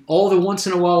lately. All the once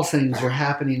in a while things are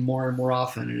happening more and more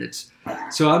often, and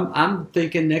so I'm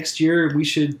thinking next year we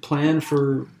should plan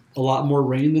for a lot more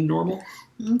rain than normal.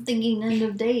 I'm thinking end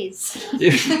of days.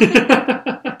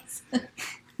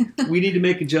 We need to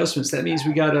make adjustments. That means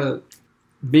we got to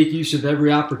make use of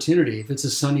every opportunity. If it's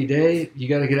a sunny day, you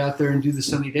got to get out there and do the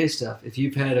sunny day stuff. If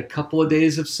you've had a couple of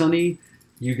days of sunny,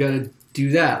 you got to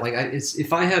do that. Like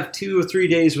if I have 2 or 3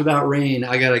 days without rain,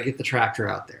 I got to get the tractor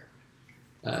out there.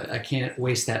 I can't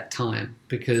waste that time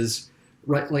because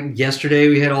like yesterday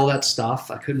we had all that stuff.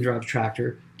 I couldn't drive a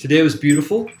tractor. Today was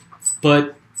beautiful,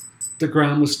 but the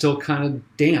ground was still kind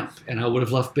of damp, and I would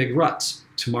have left big ruts.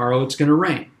 Tomorrow it's going to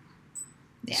rain.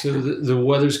 Yeah. So the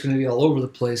weather's going to be all over the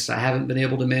place. I haven't been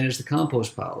able to manage the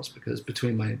compost piles because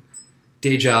between my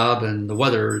day job and the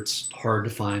weather, it's hard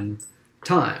to find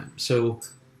time. So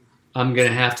we're going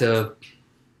to have to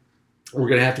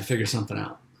figure something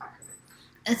out.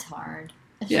 It's hard.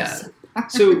 It's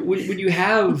hard. So when you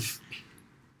have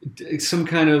some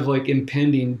kind of like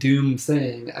impending doom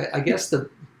thing, I guess the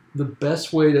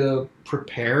best way to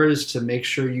prepare is to make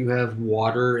sure you have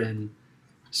water and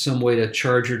some way to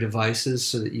charge your devices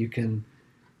so that you can,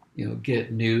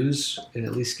 get news and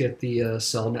at least get the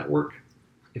cell network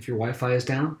if your Wi-Fi is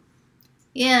down.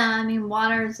 Yeah, I mean,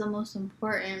 water is the most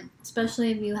important,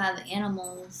 especially if you have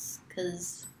animals,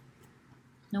 because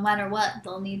no matter what,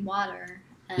 they'll need water.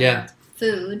 And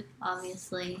food,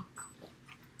 obviously.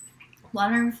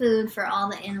 Water and food for all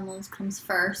the animals comes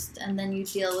first, and then you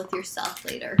deal with yourself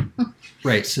later.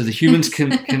 Right, so the humans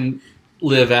can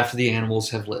live after the animals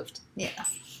have lived. Yeah.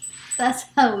 That's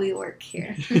how we work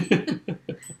here.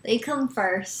 They come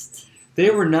first.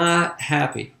 They were not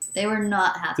happy. They were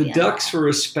not happy. The ducks were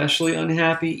especially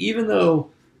unhappy, even though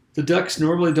the ducks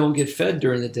normally don't get fed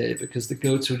during the day because the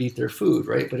goats would eat their food,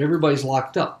 right? But everybody's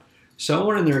locked up. So I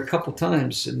went in there a couple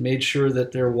times and made sure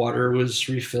that their water was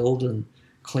refilled and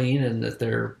clean and that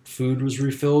their food was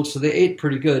refilled, so they ate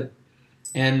pretty good.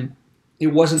 And it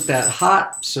wasn't that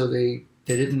hot, so they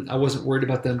didn't. I wasn't worried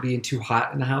about them being too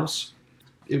hot in the house.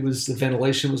 The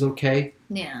ventilation was okay.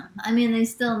 Yeah, I mean, they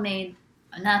still made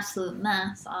an absolute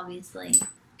mess, obviously.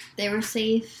 They were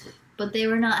safe, but they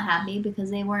were not happy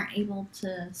because they weren't able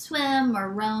to swim or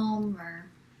roam or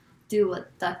do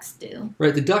what ducks do.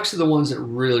 Right, the ducks are the ones that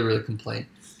really, really complain.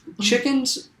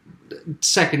 Chickens,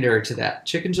 secondary to that.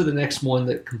 Chickens are the next one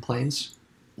that complains.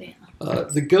 Yeah.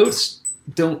 The goats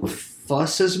don't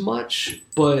fuss as much,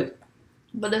 but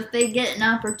if they get an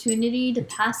opportunity to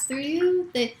pass through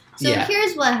you, Yeah.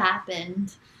 Here's what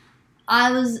happened. I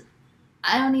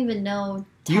don't even know.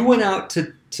 You went out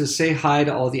to say hi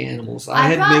to all the animals.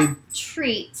 I brought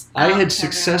treats. I had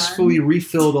successfully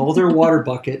refilled all their water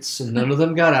buckets, and none of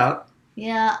them got out.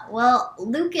 Yeah, well,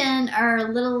 Lucan,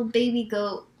 our little baby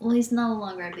goat, well, he's no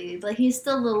longer a baby, but he's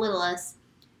still the littlest.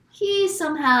 He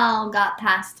somehow got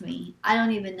past me. I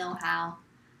don't even know how.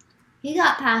 He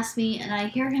got past me, and I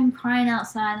hear him crying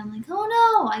outside. I'm like, oh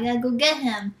no, I gotta go get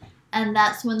him. And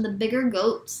that's when the bigger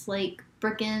goats, like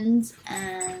Brickens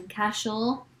and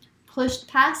Cashel, pushed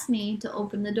past me to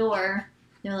open the door.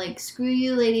 They're like, screw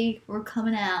you, lady, we're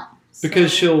coming out.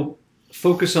 Because she'll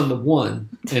focus on the one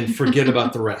and forget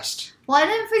about the rest. Well, I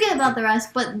didn't forget about the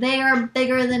rest, but they are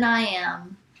bigger than I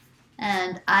am.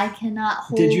 And I cannot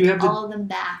hold all of them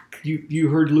back. You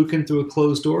heard Lucan through a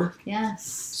closed door? Yes.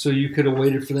 So you could have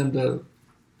waited for them to...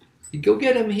 Go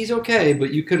get him, he's okay,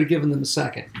 but you could have given them a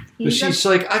second. But she's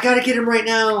like, I gotta get him right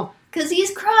now. Because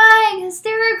he's crying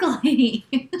hysterically.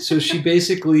 So she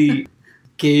basically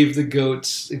gave the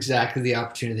goats exactly the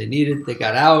opportunity they needed. They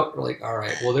got out. We're like, all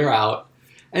right, well, they're out.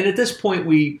 And at this point,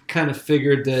 we kind of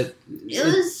figured that... It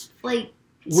was like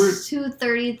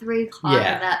 2:30, 3 o'clock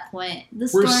at that point. The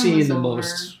storm we're seeing was the over.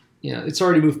 most... it's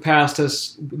already moved past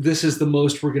us. This is the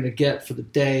most we're going to get for the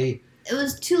day. It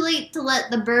was too late to let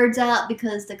the birds out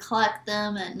because to collect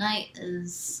them at night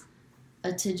is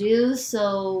a to-do,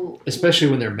 so... Especially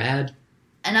when they're mad.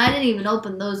 And I didn't even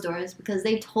open those doors because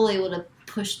they totally would have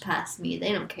pushed past me.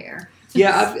 They don't care.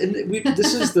 Yeah,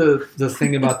 this is the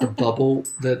thing about the bubble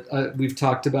that we've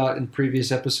talked about in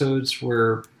previous episodes,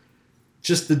 where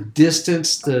just the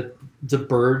distance that the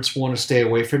birds want to stay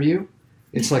away from you.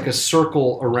 It's like a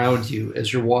circle around you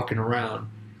as you're walking around.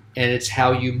 And it's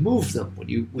how you move them. When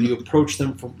you approach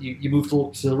them, from you move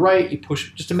to the right, you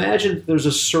push. Just imagine there's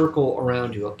a circle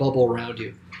around you, a bubble around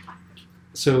you.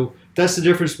 So that's the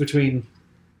difference between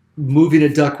moving a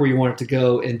duck where you want it to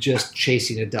go and just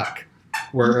chasing a duck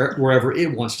wherever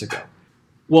it wants to go.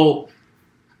 Well,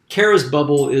 Kara's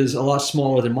bubble is a lot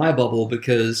smaller than my bubble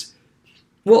because,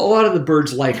 well, a lot of the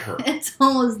birds like her. It's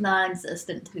almost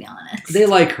non-existent, to be honest. They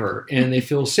like her, and they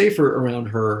feel safer around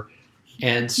her.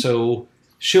 And so...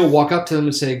 she'll walk up to them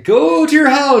and say, go to your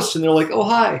house. And they're like, oh,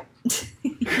 hi.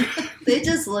 They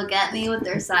just look at me with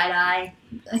their side eye.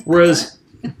 Whereas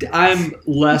I'm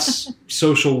less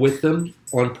social with them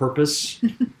on purpose.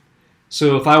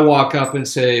 So if I walk up and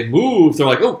say, move, they're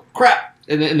like, oh, crap.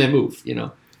 And then move,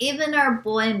 Even our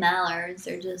boy mallards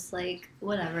are just like,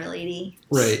 whatever, lady.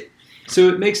 Right. So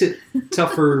it makes it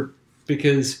tougher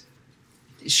because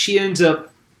she ends up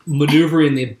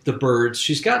maneuvering the birds.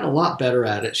 She's gotten a lot better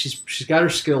at it. She's got her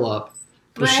skill up.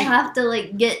 But I have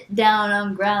to get down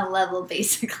on ground level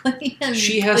basically.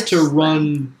 She has to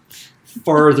run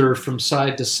farther from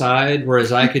side to side,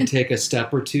 whereas I could take a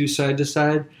step or two side to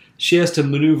side. She has to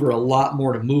maneuver a lot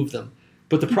more to move them.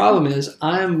 But the problem is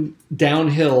I'm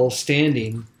downhill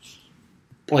standing,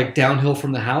 like downhill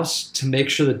from the house, to make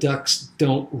sure the ducks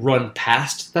don't run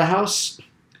past the house.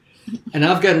 And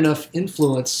I've got enough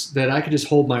influence that I can just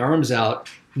hold my arms out.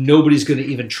 Nobody's going to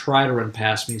even try to run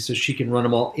past me, so she can run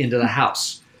them all into the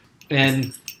house.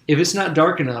 And if it's not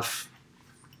dark enough,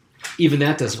 even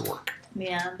that doesn't work.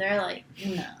 Yeah, they're like,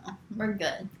 no, we're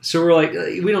good. So we're like,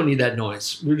 we don't need that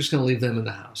noise. We're just going to leave them in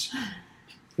the house.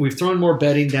 We've thrown more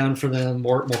bedding down for them,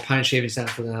 more pine shavings down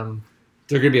for them.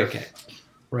 They're going to be okay,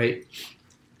 right?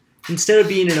 Instead of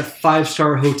being in a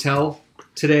 5-star hotel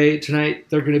tonight,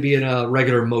 they're going to be in a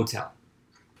regular motel.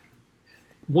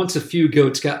 Once a few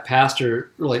goats got past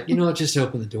her, we're like, just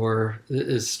open the door.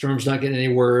 The storm's not getting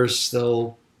any worse.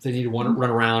 They need to run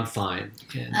around fine.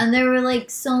 And there were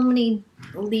so many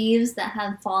leaves that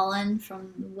had fallen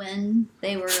from the wind.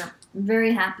 They were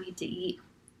very happy to eat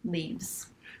leaves.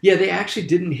 Yeah, they actually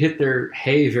didn't hit their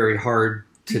hay very hard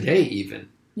today even.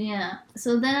 Yeah.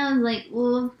 So then I was like,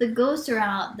 well, if the ghosts are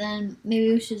out, then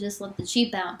maybe we should just let the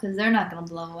sheep out because they're not going to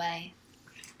blow away.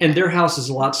 And their house is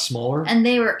a lot smaller. And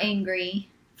they were angry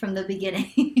from the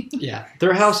beginning. Yeah.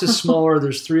 Their house is smaller.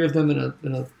 There's 3 of them in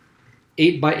a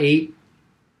 8x8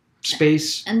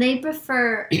 space. And they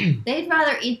prefer, they'd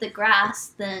rather eat the grass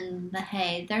than the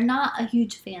hay. They're not a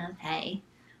huge fan of hay.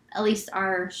 At least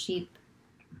our sheep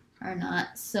are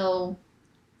not. So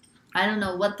I don't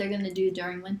know what they're going to do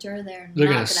during winter. They're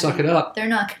going to suck it up. They're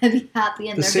not going to be happy.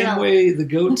 And The they're same gonna, way the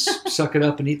goats suck it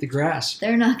up and eat the grass.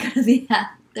 They're not going to be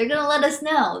happy. They're going to let us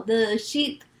know. The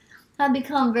sheep have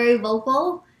become very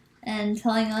vocal and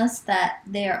telling us that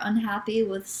they are unhappy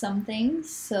with some things.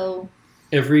 So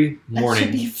every that morning,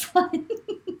 should be fun.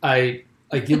 I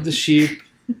give the sheep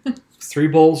 3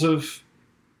 bowls of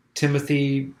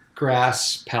Timothy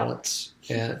grass pellets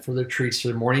for their treats, for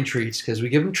their morning treats, because we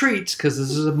give them treats because this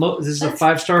is a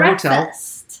 5-star hotel.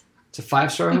 Breakfast. It's a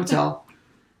 5-star hotel.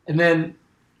 And then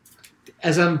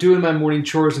as I'm doing my morning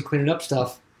chores and cleaning up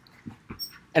stuff,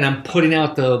 and I'm putting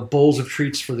out the bowls of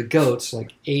treats for the goats,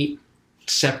 like 8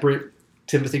 separate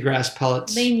Timothy grass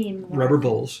pellets, They need more, rubber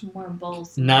bowls. More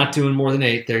bowls. Not doing more than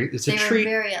 8. It's a They were treat.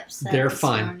 very upset. They're this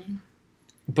fine. morning.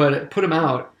 But I put them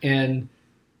out, and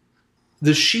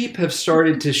the sheep have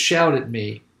started to shout at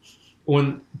me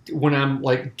when I'm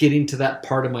like getting to that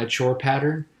part of my chore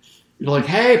pattern. They're like,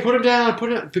 "Hey, put them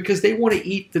down, because they want to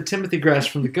eat the Timothy grass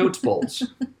from the goats' bowls."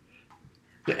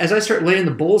 As I start laying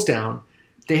the bowls down,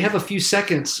 they have a few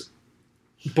seconds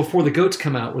before the goats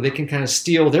come out where they can kind of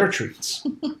steal their treats.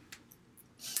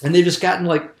 And they've just gotten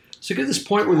so get to this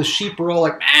point where the sheep are all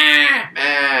like, "Ah,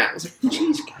 ah." I was like,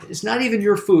 "Geez, guys, it's not even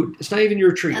your food. It's not even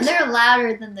your treats." And they're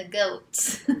louder than the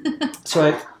goats.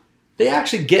 So they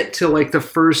actually get to like the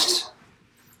first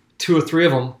 2 or 3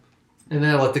 of them, and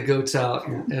then I let the goats out.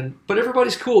 But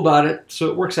everybody's cool about it, so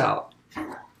it works out.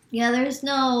 Yeah, there's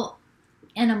no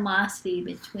animosity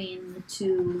between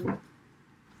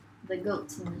the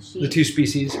goats and the sheep. The 2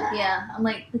 species. Yeah, I'm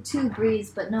like the 2 breeds,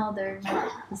 but no, they're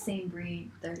not the same breed.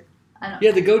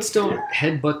 Yeah, the goats don't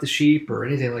headbutt the sheep or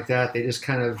anything like that. They just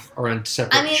kind of are on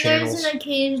separate channels. There's an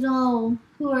occasional,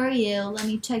 "Who are you? Let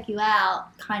me check you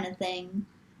out," kind of thing.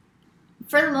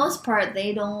 For the most part,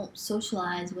 they don't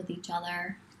socialize with each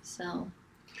other, so.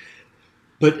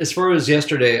 But as far as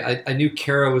yesterday, I knew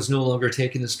Kara was no longer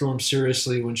taking the storm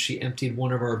seriously when she emptied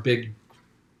one of our big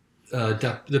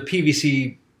the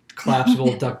PVC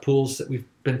collapsible duck pools that we've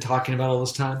been talking about all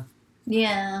this time.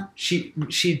 Yeah. She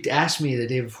asked me the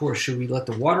day before, should we let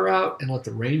the water out and let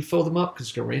the rain fill them up because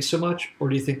it's going to rain so much, or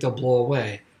do you think they'll blow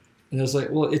away? And I was like,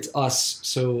 well, it's us,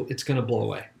 so it's going to blow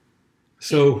away.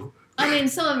 So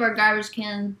Some of our garbage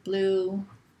cans blew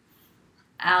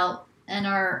out, and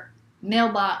our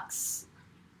mailbox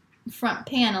front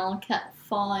panel kept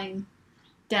falling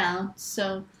down.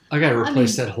 So I got to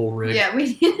replace that whole rig. Yeah,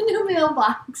 we need a new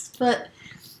mailbox. But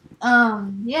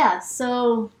yeah.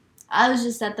 So I was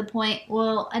just at the point.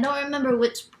 Well, I don't remember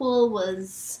which pool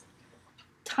was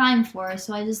time for,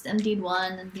 so I just emptied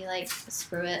one and be like,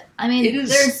 screw it.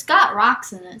 There's got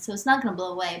rocks in it, so it's not going to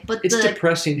blow away. But it's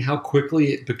depressing how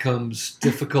quickly it becomes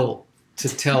difficult to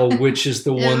tell which is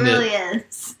the one really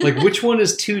is. Like, which one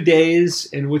is 2 days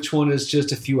and which one is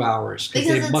just a few hours, because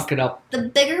they muck it up. The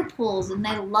bigger pools, and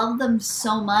I love them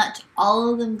so much.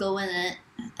 All of them go in it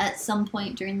at some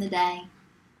point during the day,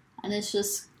 and it's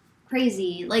just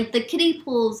crazy. Like the kiddie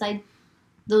pools,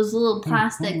 those little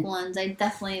plastic ones, I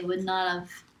definitely would not have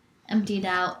emptied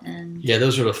out. And yeah,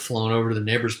 those would have flown over to the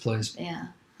neighbor's place. Yeah,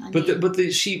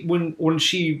 she when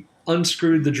she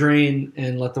unscrewed the drain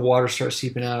and let the water start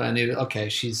seeping out, I knew, okay,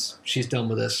 she's done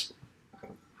with this.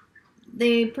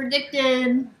 They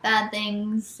predicted bad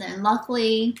things, and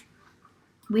luckily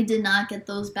we did not get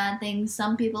those bad things.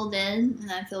 Some people did,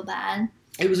 and I feel bad.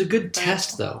 It was a good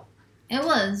test, though. It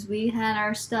was. We had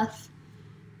our stuff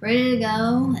ready to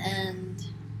go, and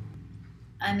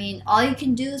all you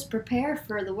can do is prepare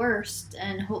for the worst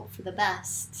and hope for the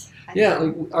best.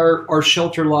 Like our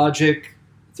shelter logic,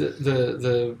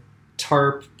 the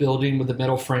tarp building with the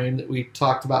metal frame that we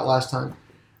talked about last time.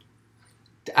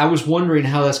 I was wondering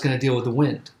how that's going to deal with the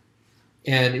wind,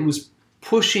 and it was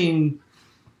pushing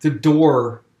the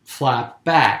door flap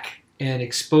back and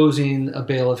exposing a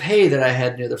bale of hay that I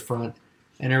had near the front.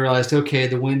 And I realized, okay,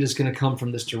 the wind is going to come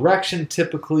from this direction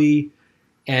typically,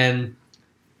 and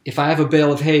if I have a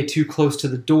bale of hay too close to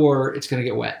the door, it's going to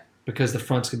get wet because the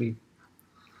front's going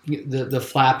to be, the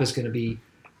flap is going to be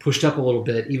pushed up a little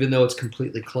bit, even though it's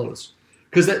completely closed.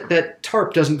 Because that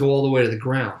tarp doesn't go all the way to the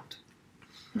ground.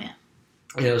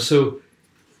 Yeah. So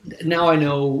now I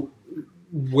know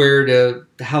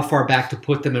how far back to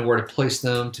put them and where to place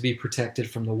them to be protected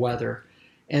from the weather.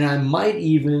 And I might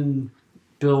even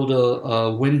build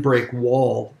a windbreak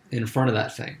wall in front of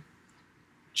that thing,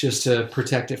 just to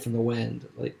protect it from the wind.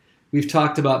 Like we've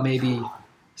talked about maybe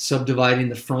subdividing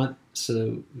the front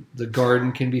so the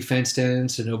garden can be fenced in,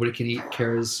 so nobody can eat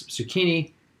Kara's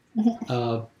zucchini,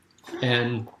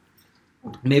 and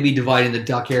maybe dividing the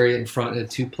duck area in front into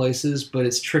two places. But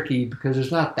it's tricky because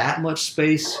there's not that much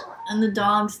space. And the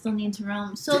dogs still need to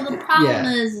roam. So the problem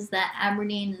is that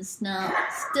Aberdeen is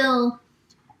still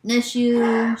an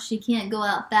issue. She can't go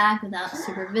out back without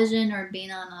supervision or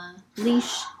being on a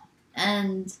leash.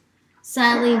 And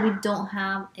sadly, we don't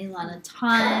have a lot of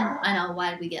time. I know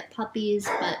why we get puppies,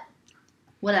 but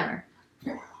whatever.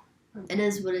 It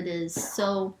is what it is.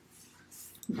 So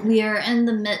we are in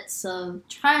the midst of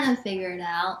trying to figure it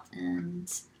out. And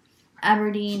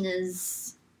Aberdeen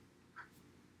is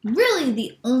really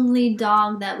the only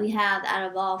dog that we have out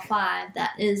of all 5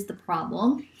 that is the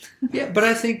problem. Yeah, but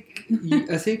I think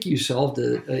you solved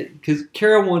it, because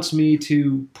Kara wants me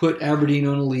to put Aberdeen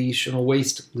on a leash, on a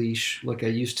waist leash, like I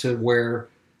used to wear.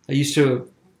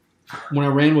 When I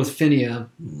ran with Phinia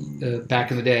back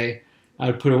in the day,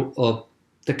 I would put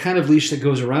the kind of leash that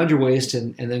goes around your waist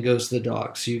and then goes to the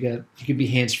dog, so you can be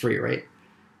hands free, right?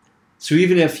 So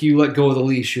even if you let go of the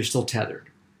leash, you're still tethered.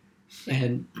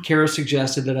 And Kara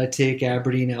suggested that I take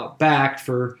Aberdeen out back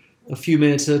for a few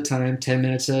minutes at a time, 10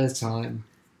 minutes at a time.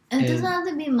 And it doesn't have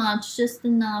to be much, just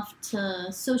enough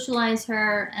to socialize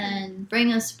her and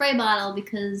bring a spray bottle,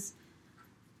 because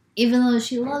even though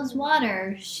she loves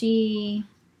water, she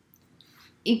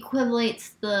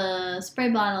equates the spray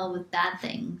bottle with bad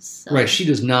things. So. Right, she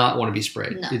does not want to be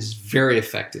sprayed. No. It's very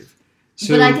effective.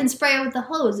 So, but I can spray her with the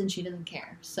hose and she doesn't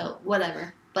care, so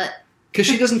whatever. But because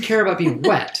she doesn't care about being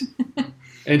wet.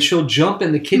 And she'll jump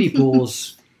in the kiddie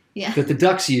pools that the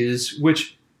ducks use,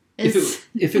 which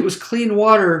if it was clean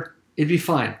water, it'd be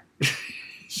fine.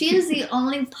 She is the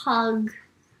only pug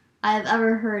I've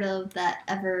ever heard of that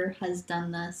ever has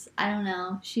done this. I don't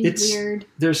know. She's weird.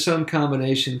 There's some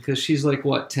combination, because she's like,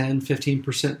 what, 10,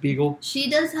 15% beagle? She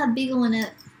does have beagle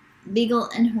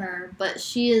in her, but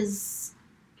she is,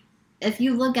 if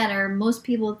you look at her, most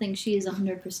people think she is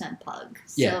 100% pug.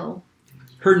 So. Yeah.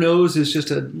 Her nose is just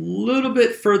a little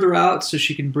bit further out so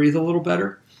she can breathe a little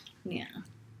better. Yeah.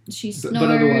 She snores,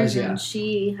 but otherwise, and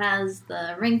she has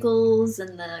the wrinkles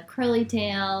and the curly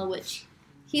tail, which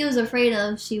he was afraid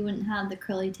of. She wouldn't have the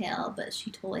curly tail, but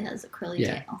she totally has a curly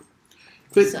tail.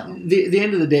 But the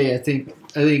end of the day, I think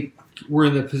we're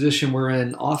in the position we're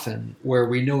in often, where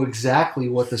we know exactly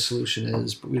what the solution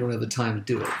is, but we don't have the time to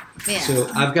do it. Yeah. So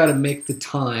I've got to make the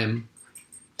time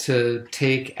to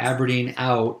take Aberdeen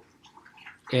out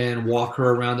and walk her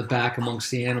around the back amongst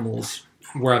the animals,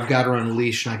 where I've got her on a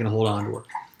leash and I can hold on to her.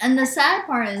 And the sad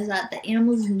part is that the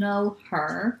animals know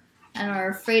her and are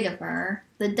afraid of her.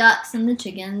 The ducks and the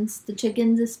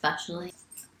chickens especially,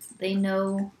 they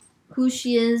know who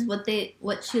she is, what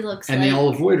she looks like. And they all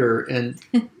avoid her, and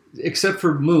except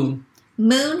for Moon.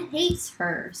 Moon hates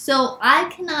her. So I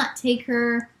cannot take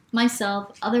her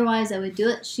myself, otherwise I would do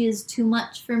it. She is too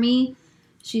much for me.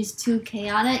 She's too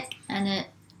chaotic, and it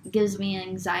gives me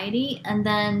anxiety. And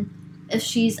then if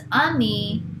she's on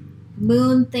me,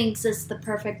 Moon thinks it's the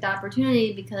perfect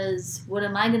opportunity, because what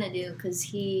am I going to do? Because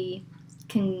he's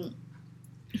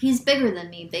bigger than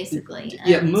me, basically.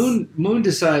 Yeah, Moon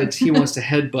decides he wants to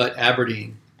headbutt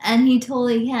Aberdeen. And he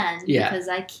totally can, because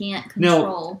I can't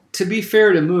control. Now, to be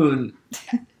fair to Moon,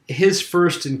 his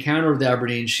first encounter with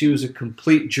Aberdeen, she was a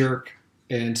complete jerk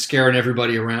and scaring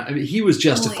everybody around. I mean, he was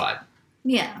justified.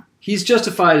 Yeah. He's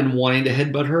justified in wanting to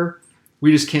headbutt her.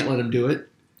 We just can't let him do it.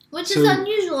 Which is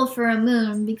unusual for a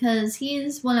Moon, because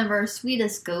he's one of our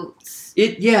sweetest goats.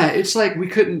 It's like we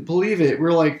couldn't believe it.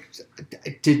 We're like,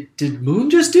 did Moon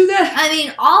just do that? I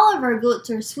mean, all of our goats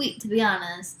are sweet, to be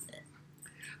honest.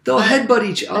 They'll headbutt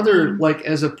each other like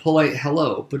as a polite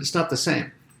hello, but it's not the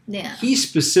same. Yeah. He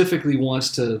specifically wants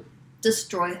to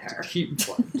destroy her.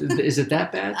 Is it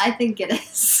that bad? I think it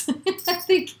is.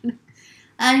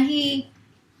 And he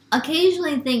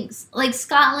occasionally thinks, like,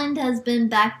 Scotland has been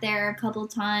back there a couple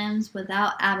times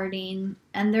without Aberdeen,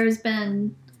 and there's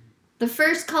been the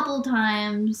first couple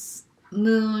times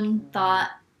Moon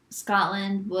thought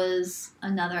Scotland was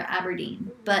another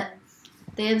Aberdeen, but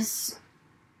they've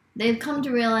come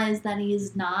to realize that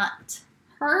he's not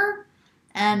her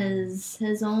and is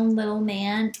his own little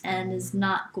man and is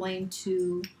not going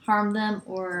to harm them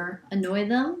or annoy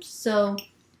them. So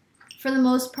for the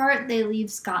most part, they leave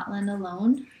Scotland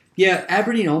alone. Yeah,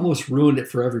 Aberdeen almost ruined it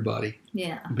for everybody.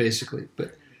 Yeah. Basically.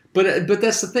 But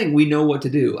that's the thing. We know what to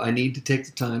do. I need to take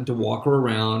the time to walk her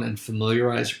around and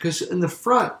familiarize her. Because in the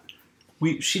front,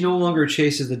 she no longer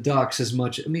chases the ducks as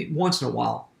much. I mean, once in a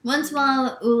while. Once in a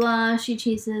while, Ula, she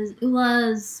chases.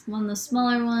 Ula is one of the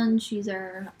smaller ones. She's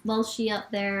our Welshie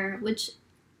up there, which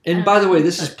And by the way,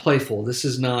 this is playful. This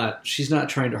is not. She's not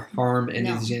trying to harm any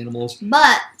of No. these animals.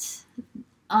 But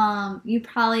you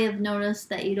probably have noticed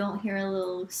that you don't hear a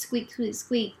little squeak, squeak,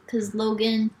 squeak because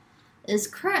Logan is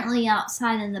currently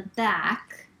outside in the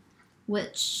back,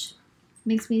 which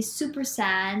makes me super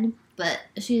sad. But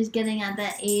she's getting at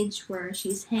that age where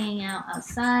she's hanging out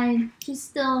outside. She's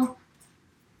still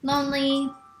lonely,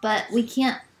 but we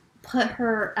can't put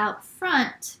her out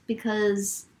front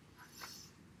because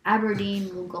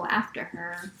Aberdeen will go after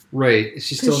her. Right.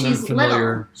 She's still an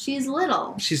unfamiliar. Little. She's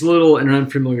little. She's little and an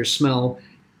unfamiliar smell.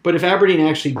 But if Aberdeen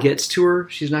actually gets to her,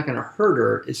 she's not going to hurt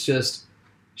her. It's just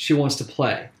she wants to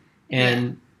play.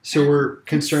 And so we're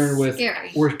concerned with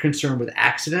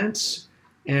accidents,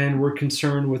 and we're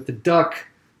concerned with the duck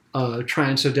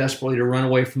trying so desperately to run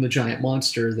away from the giant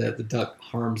monster that the duck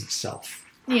harms itself.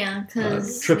 Yeah,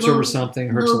 because trips over something,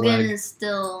 hurts a leg. Logan is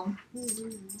still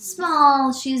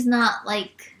small. She's not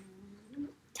like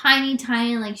tiny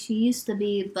like she used to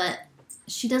be, but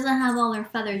she doesn't have all her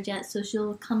feathers yet, so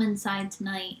she'll come inside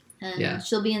tonight, and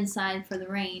she'll be inside for the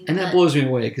rain. And that blows me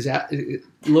away, because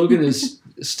Logan is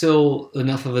still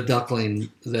enough of a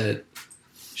duckling that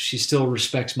she still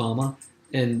respects Mama.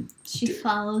 And she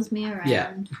follows me around.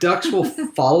 Yeah, ducks will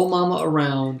follow Mama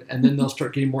around, and then they'll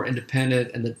start getting more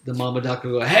independent, and the Mama duck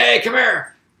will go, "Hey, come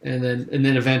here!" And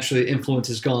then eventually influence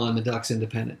is gone, the duck's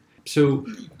independent. So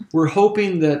we're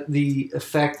hoping that the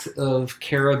effect of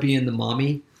Kara being the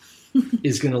mommy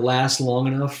is going to last long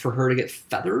enough for her to get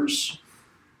feathers.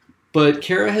 But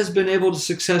Kara has been able to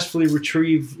successfully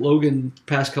retrieve Logan the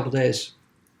past couple days.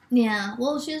 Yeah,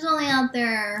 well, she was only out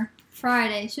there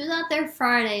Friday. She was out there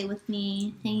Friday with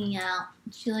me, hanging out.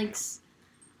 She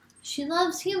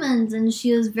loves humans, and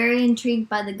she was very intrigued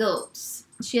by the goats.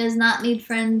 She has not made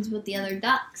friends with the other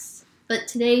ducks, but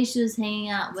today she was hanging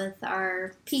out with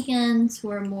our pecans,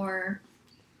 who are more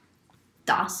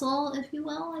docile, if you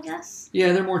will, I guess.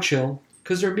 Yeah, they're more chill,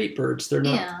 because they're meat birds. They're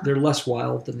not. Yeah. They're less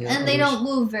wild than the others. And they don't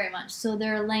move very much, so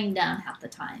they're laying down half the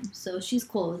time. So she's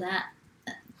cool with that.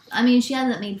 I mean, she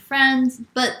hasn't made friends,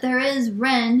 but there is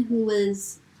Ren, who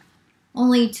is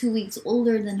only 2 weeks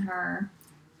older than her,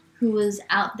 who was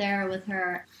out there with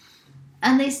her.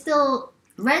 And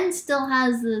Ren still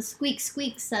has the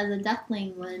squeaks as a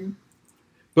duckling would.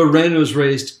 But Ren was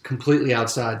raised completely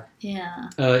outside. Yeah.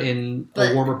 In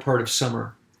a warmer part of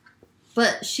summer.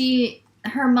 But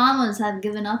her mamas have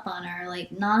given up on her.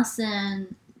 Like, Nas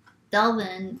and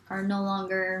Delvin are no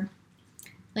longer,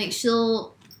 like,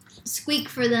 she'll squeak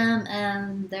for them,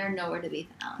 and they're nowhere to be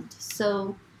found.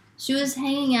 So she was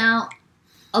hanging out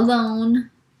alone,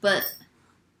 but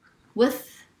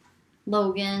with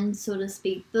Logan, so to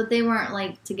speak. But they weren't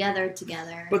like together.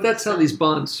 But that's how these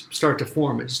bonds start to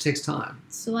form. It just takes time.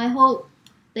 So I hope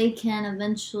they can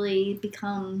eventually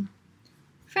become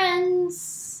friends.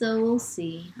 So we'll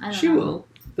see. I don't know.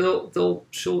 Will.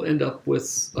 She'll end up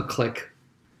with a clique.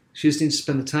 She just needs to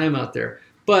spend the time out there.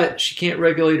 But she can't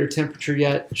regulate her temperature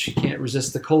yet. She can't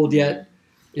resist the cold yet.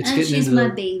 She's my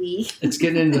baby. It's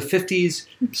getting into the 50s.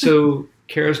 So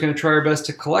Kara's going to try her best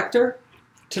to collect her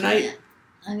tonight. Yeah.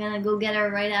 I'm going to go get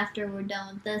her right after we're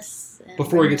done with this.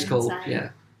 Before it gets cold, yeah.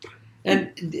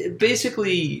 And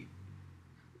basically,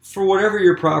 for whatever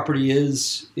your property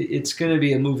is, it's going to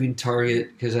be a moving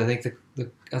target, because I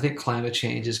think climate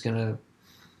change is going to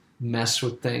mess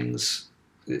with things.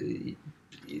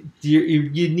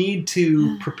 You need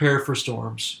to prepare for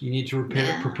storms. You need to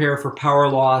prepare for power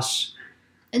loss.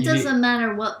 It doesn't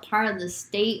matter what part of the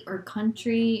state or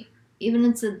country, even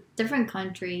if it's a different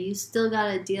country, you still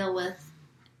got to deal with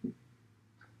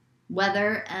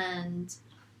weather and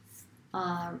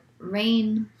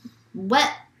rain,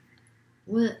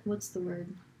 what's the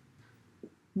word?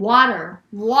 Water.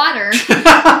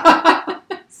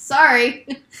 Sorry.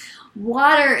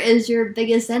 Water is your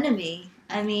biggest enemy.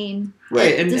 I mean,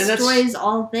 it destroys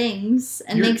all things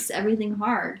and makes everything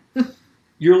hard.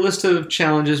 Your list of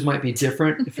challenges might be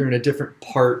different if you're in a different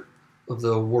part of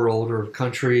the world or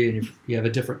country, and you have a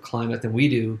different climate than we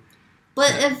do.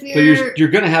 But if you're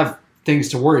going to have things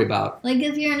to worry about. Like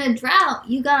if you're in a drought,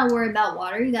 you got to worry about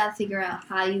water. You got to figure out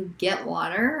how you get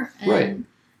water. Right.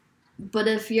 But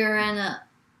if you're in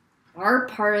our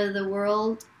part of the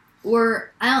world,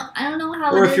 or I don't know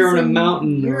how. Or it if you're is in a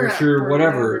mountain, or if you're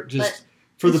whatever, just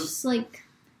like,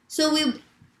 so we,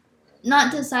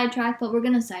 not to sidetrack, but we're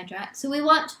gonna sidetrack. So we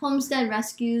watch Homestead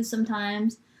Rescue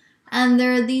sometimes, and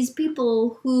there are these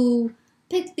people who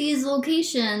pick these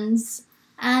locations,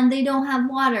 and they don't have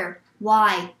water.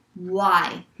 Why?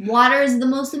 Water is the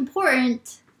most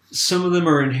important. Some of them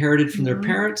are inherited from their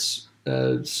parents.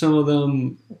 Some of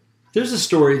them There's a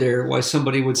story there why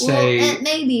somebody would say... Well, it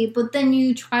may be, but then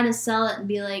you try to sell it and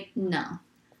be like, no.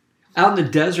 Out in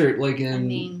the desert, like in... I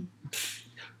mean...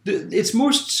 It's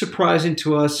most surprising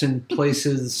to us in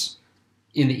places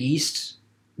in the east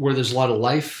where there's a lot of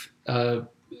life.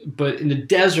 But in the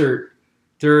desert,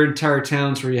 there are entire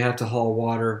towns where you have to haul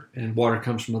water, and water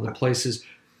comes from other places.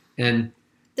 And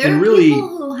there are really,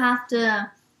 people who have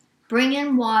to bring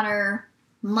in water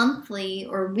monthly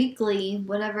or weekly,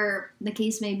 whatever the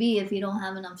case may be, if you don't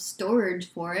have enough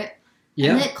storage for it.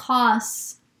 yeah, And it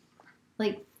costs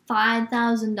like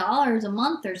 $5,000 a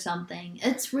month or something.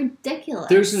 It's ridiculous.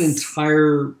 there's an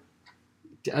entire...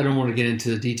 I don't want to get into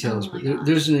the details, Oh my but gosh.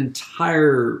 there's an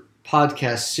entire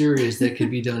podcast series that could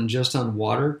be done just on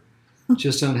water,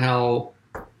 just on how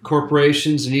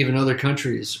corporations and even other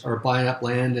countries are buying up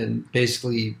land and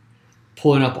basically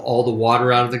pulling up all the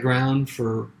water out of the ground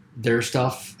for their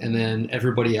stuff, and then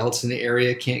everybody else in the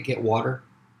area can't get water.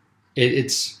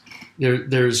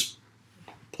 There's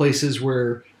places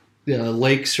where the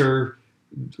lakes are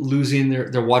losing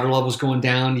their water levels, going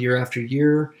down year after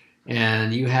year,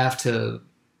 and you have to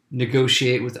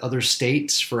negotiate with other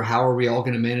states for how are we all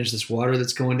going to manage this water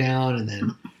that's going down, and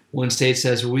then one state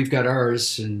says, well, we've got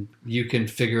ours and you can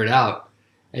figure it out.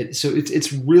 So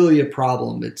it's really a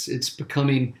problem. It's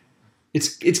becoming,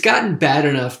 it's gotten bad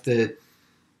enough that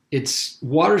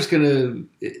water's going to,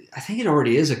 I think it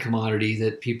already is a commodity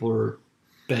that people are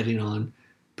betting on,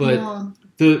 but Well,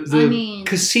 the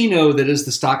casino that is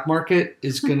the stock market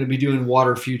is going to be doing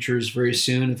water futures very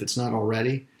soon, if it's not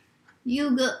already.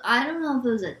 I don't know if it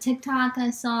was a TikTok I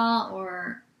saw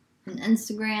or an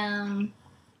Instagram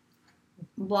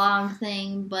blog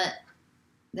thing, but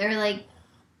they're like,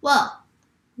 well,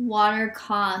 water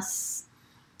costs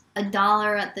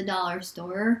 $1 at the dollar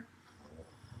store.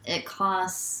 It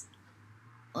costs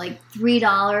like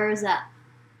 $3 at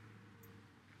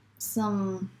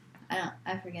some,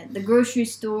 I forget, the grocery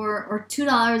store, or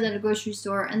 $2 at a grocery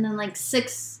store, and then like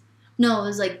it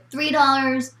was like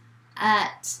 $3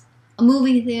 at a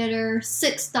movie theater,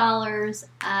 $6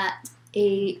 at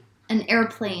an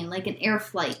airplane, like an air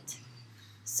flight.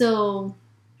 So,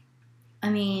 I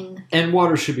mean... And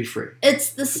water should be free.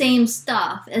 It's the same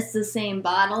stuff. It's the same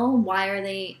bottle.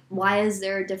 Why is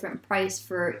there a different price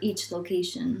for each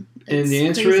location? And the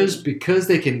answer is because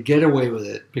they can get away with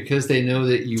it, because they know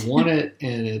that you want it,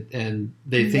 and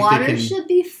they think water they can... should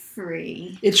be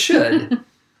free. It should.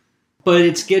 But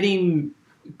it's getting...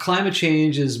 Climate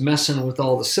change is messing with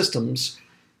all the systems,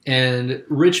 and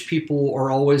rich people are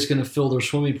always going to fill their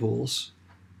swimming pools.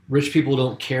 Rich people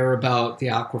don't care about the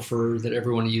aquifer that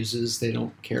everyone uses. They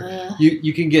don't care.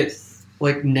 You can get,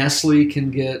 like Nestle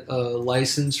can get a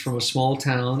license from a small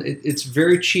town. It's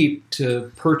very cheap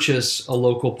to purchase a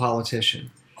local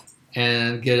politician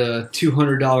and get a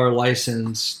 $200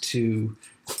 license to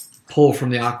pull from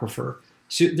the aquifer.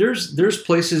 So there's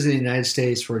places in the United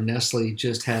States where Nestle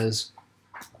just has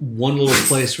one little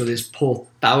place where they just pull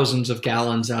thousands of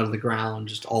gallons out of the ground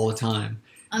just all the time.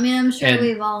 I mean, I'm sure And-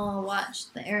 we've all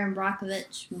watched the Aaron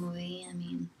Brockovich movie. I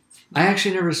mean, I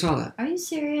actually never saw that. are you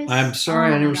serious? I'm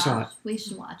sorry, Oh I my never gosh, saw it. We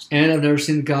should watch that. And I've never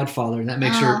seen The Godfather, and that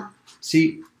makes her...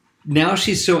 See, now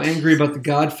she's so angry about The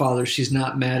Godfather, she's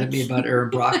not mad at me about Aaron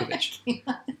Brockovich.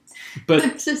 But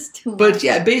It's just too much. But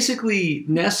yeah, basically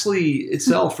Nestle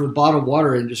itself, for the bottled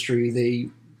water industry,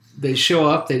 they show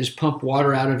up, they just pump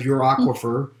water out of your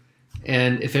aquifer,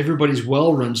 and if everybody's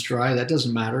well runs dry, that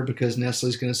doesn't matter because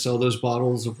Nestle's going to sell those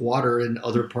bottles of water in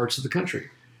other parts of the country.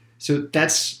 So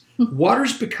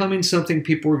water's becoming something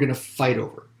people are going to fight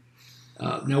over.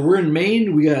 Now we're in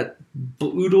Maine, we got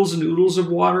oodles and oodles of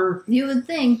water. You would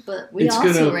think, but we It's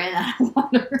also gonna- ran out of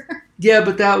water. Yeah,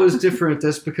 but that was different.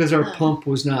 That's because our Oh. pump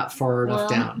was not far enough Well,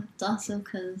 down. it's also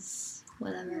because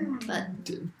whatever. But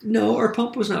No, our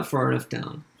pump was not far enough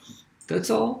down. That's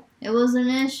all. it was an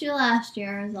issue last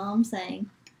year, is all I'm saying.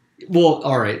 Well,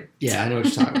 all right. Yeah, I know what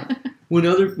you're talking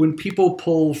about. When people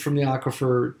pull from the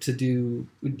aquifer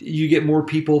you get more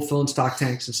people filling stock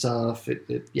tanks and stuff.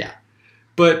 Yeah.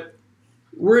 But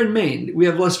we're in Maine. We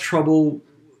have less trouble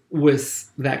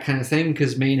with that kind of thing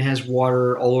because Maine has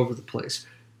water all over the place.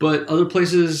 But other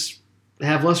places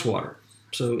have less water.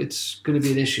 So it's going to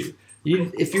be an issue.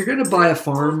 If you're going to buy a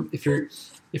farm, if you're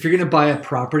going to buy a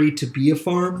property to be a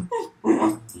farm,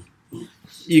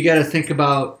 you got to think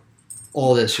about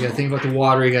all this. You got to think about the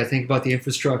water. You got to think about the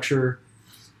infrastructure.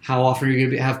 How often are you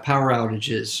going to have power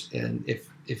outages? And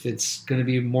if it's going to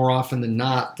be more often than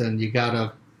not, then you got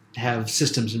to have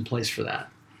systems in place for that.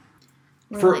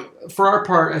 Really. For our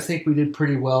part, I think we did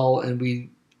pretty well, and we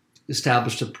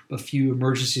established a few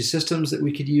emergency systems that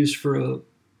we could use for a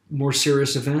more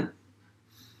serious event.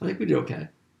 I think we did okay.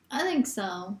 I think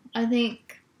so. I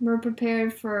think we're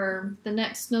prepared for the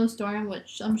next snowstorm,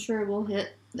 which I'm sure will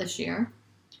hit this year.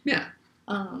 Yeah.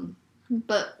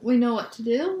 But we know what to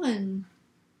do, and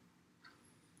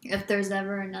if there's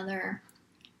ever another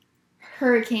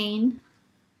hurricane,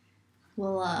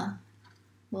 we'll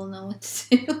know what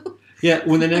to do. Yeah,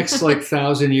 when the next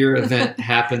 1,000-year event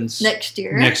happens next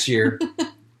year,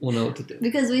 we'll know what to do.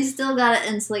 Because we still gotta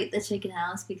insulate the chicken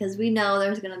house because we know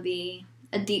there's gonna be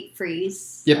a deep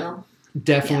freeze. Yep, so,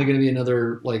 definitely going to be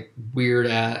another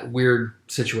weird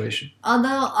situation.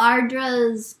 Although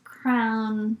Ardra's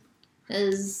crown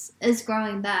is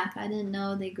growing back, I didn't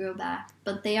know they grew back,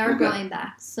 but they are growing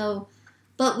back. So,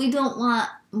 but we don't want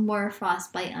more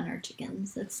frostbite on our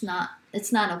chickens. It's not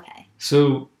okay.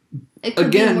 So it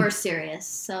could be more serious.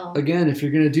 So again, if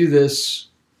you're going to do this,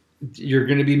 you're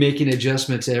going to be making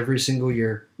adjustments every single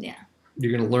year. Yeah.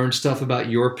 You're going to learn stuff about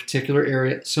your particular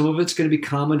area. Some of it's going to be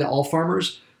common to all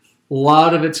farmers. A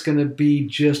lot of it's going to be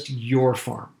just your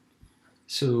farm.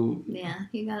 So yeah,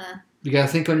 you gotta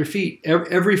think on your feet.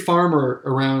 Every farmer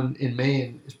around in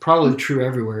Maine is probably true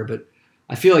everywhere, but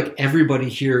I feel like everybody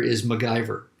here is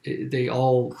MacGyver. They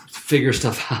all figure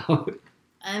stuff out.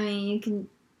 I mean,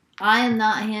 I am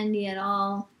not handy at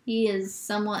all. He is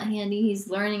somewhat handy. He's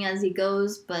learning as he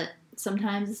goes, but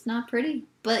sometimes it's not pretty.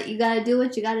 But you gotta do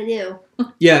what you gotta do.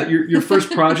 Yeah, your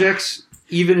first projects,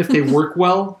 even if they work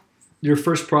well, your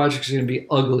first projects are gonna be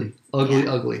ugly.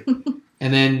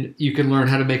 And then you can learn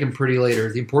how to make them pretty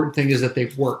later. The important thing is that they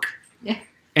work. Yeah.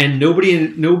 And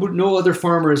no other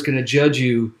farmer is gonna judge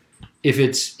you if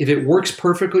it works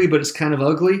perfectly but it's kind of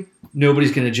ugly.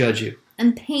 Nobody's gonna judge you.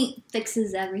 And paint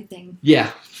fixes everything.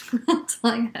 Yeah. That's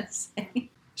all I gotta say.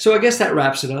 So I guess that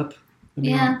wraps it up.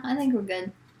 I think we're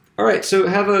good. All right, so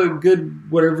have a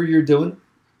good whatever you're doing.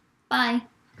 Bye.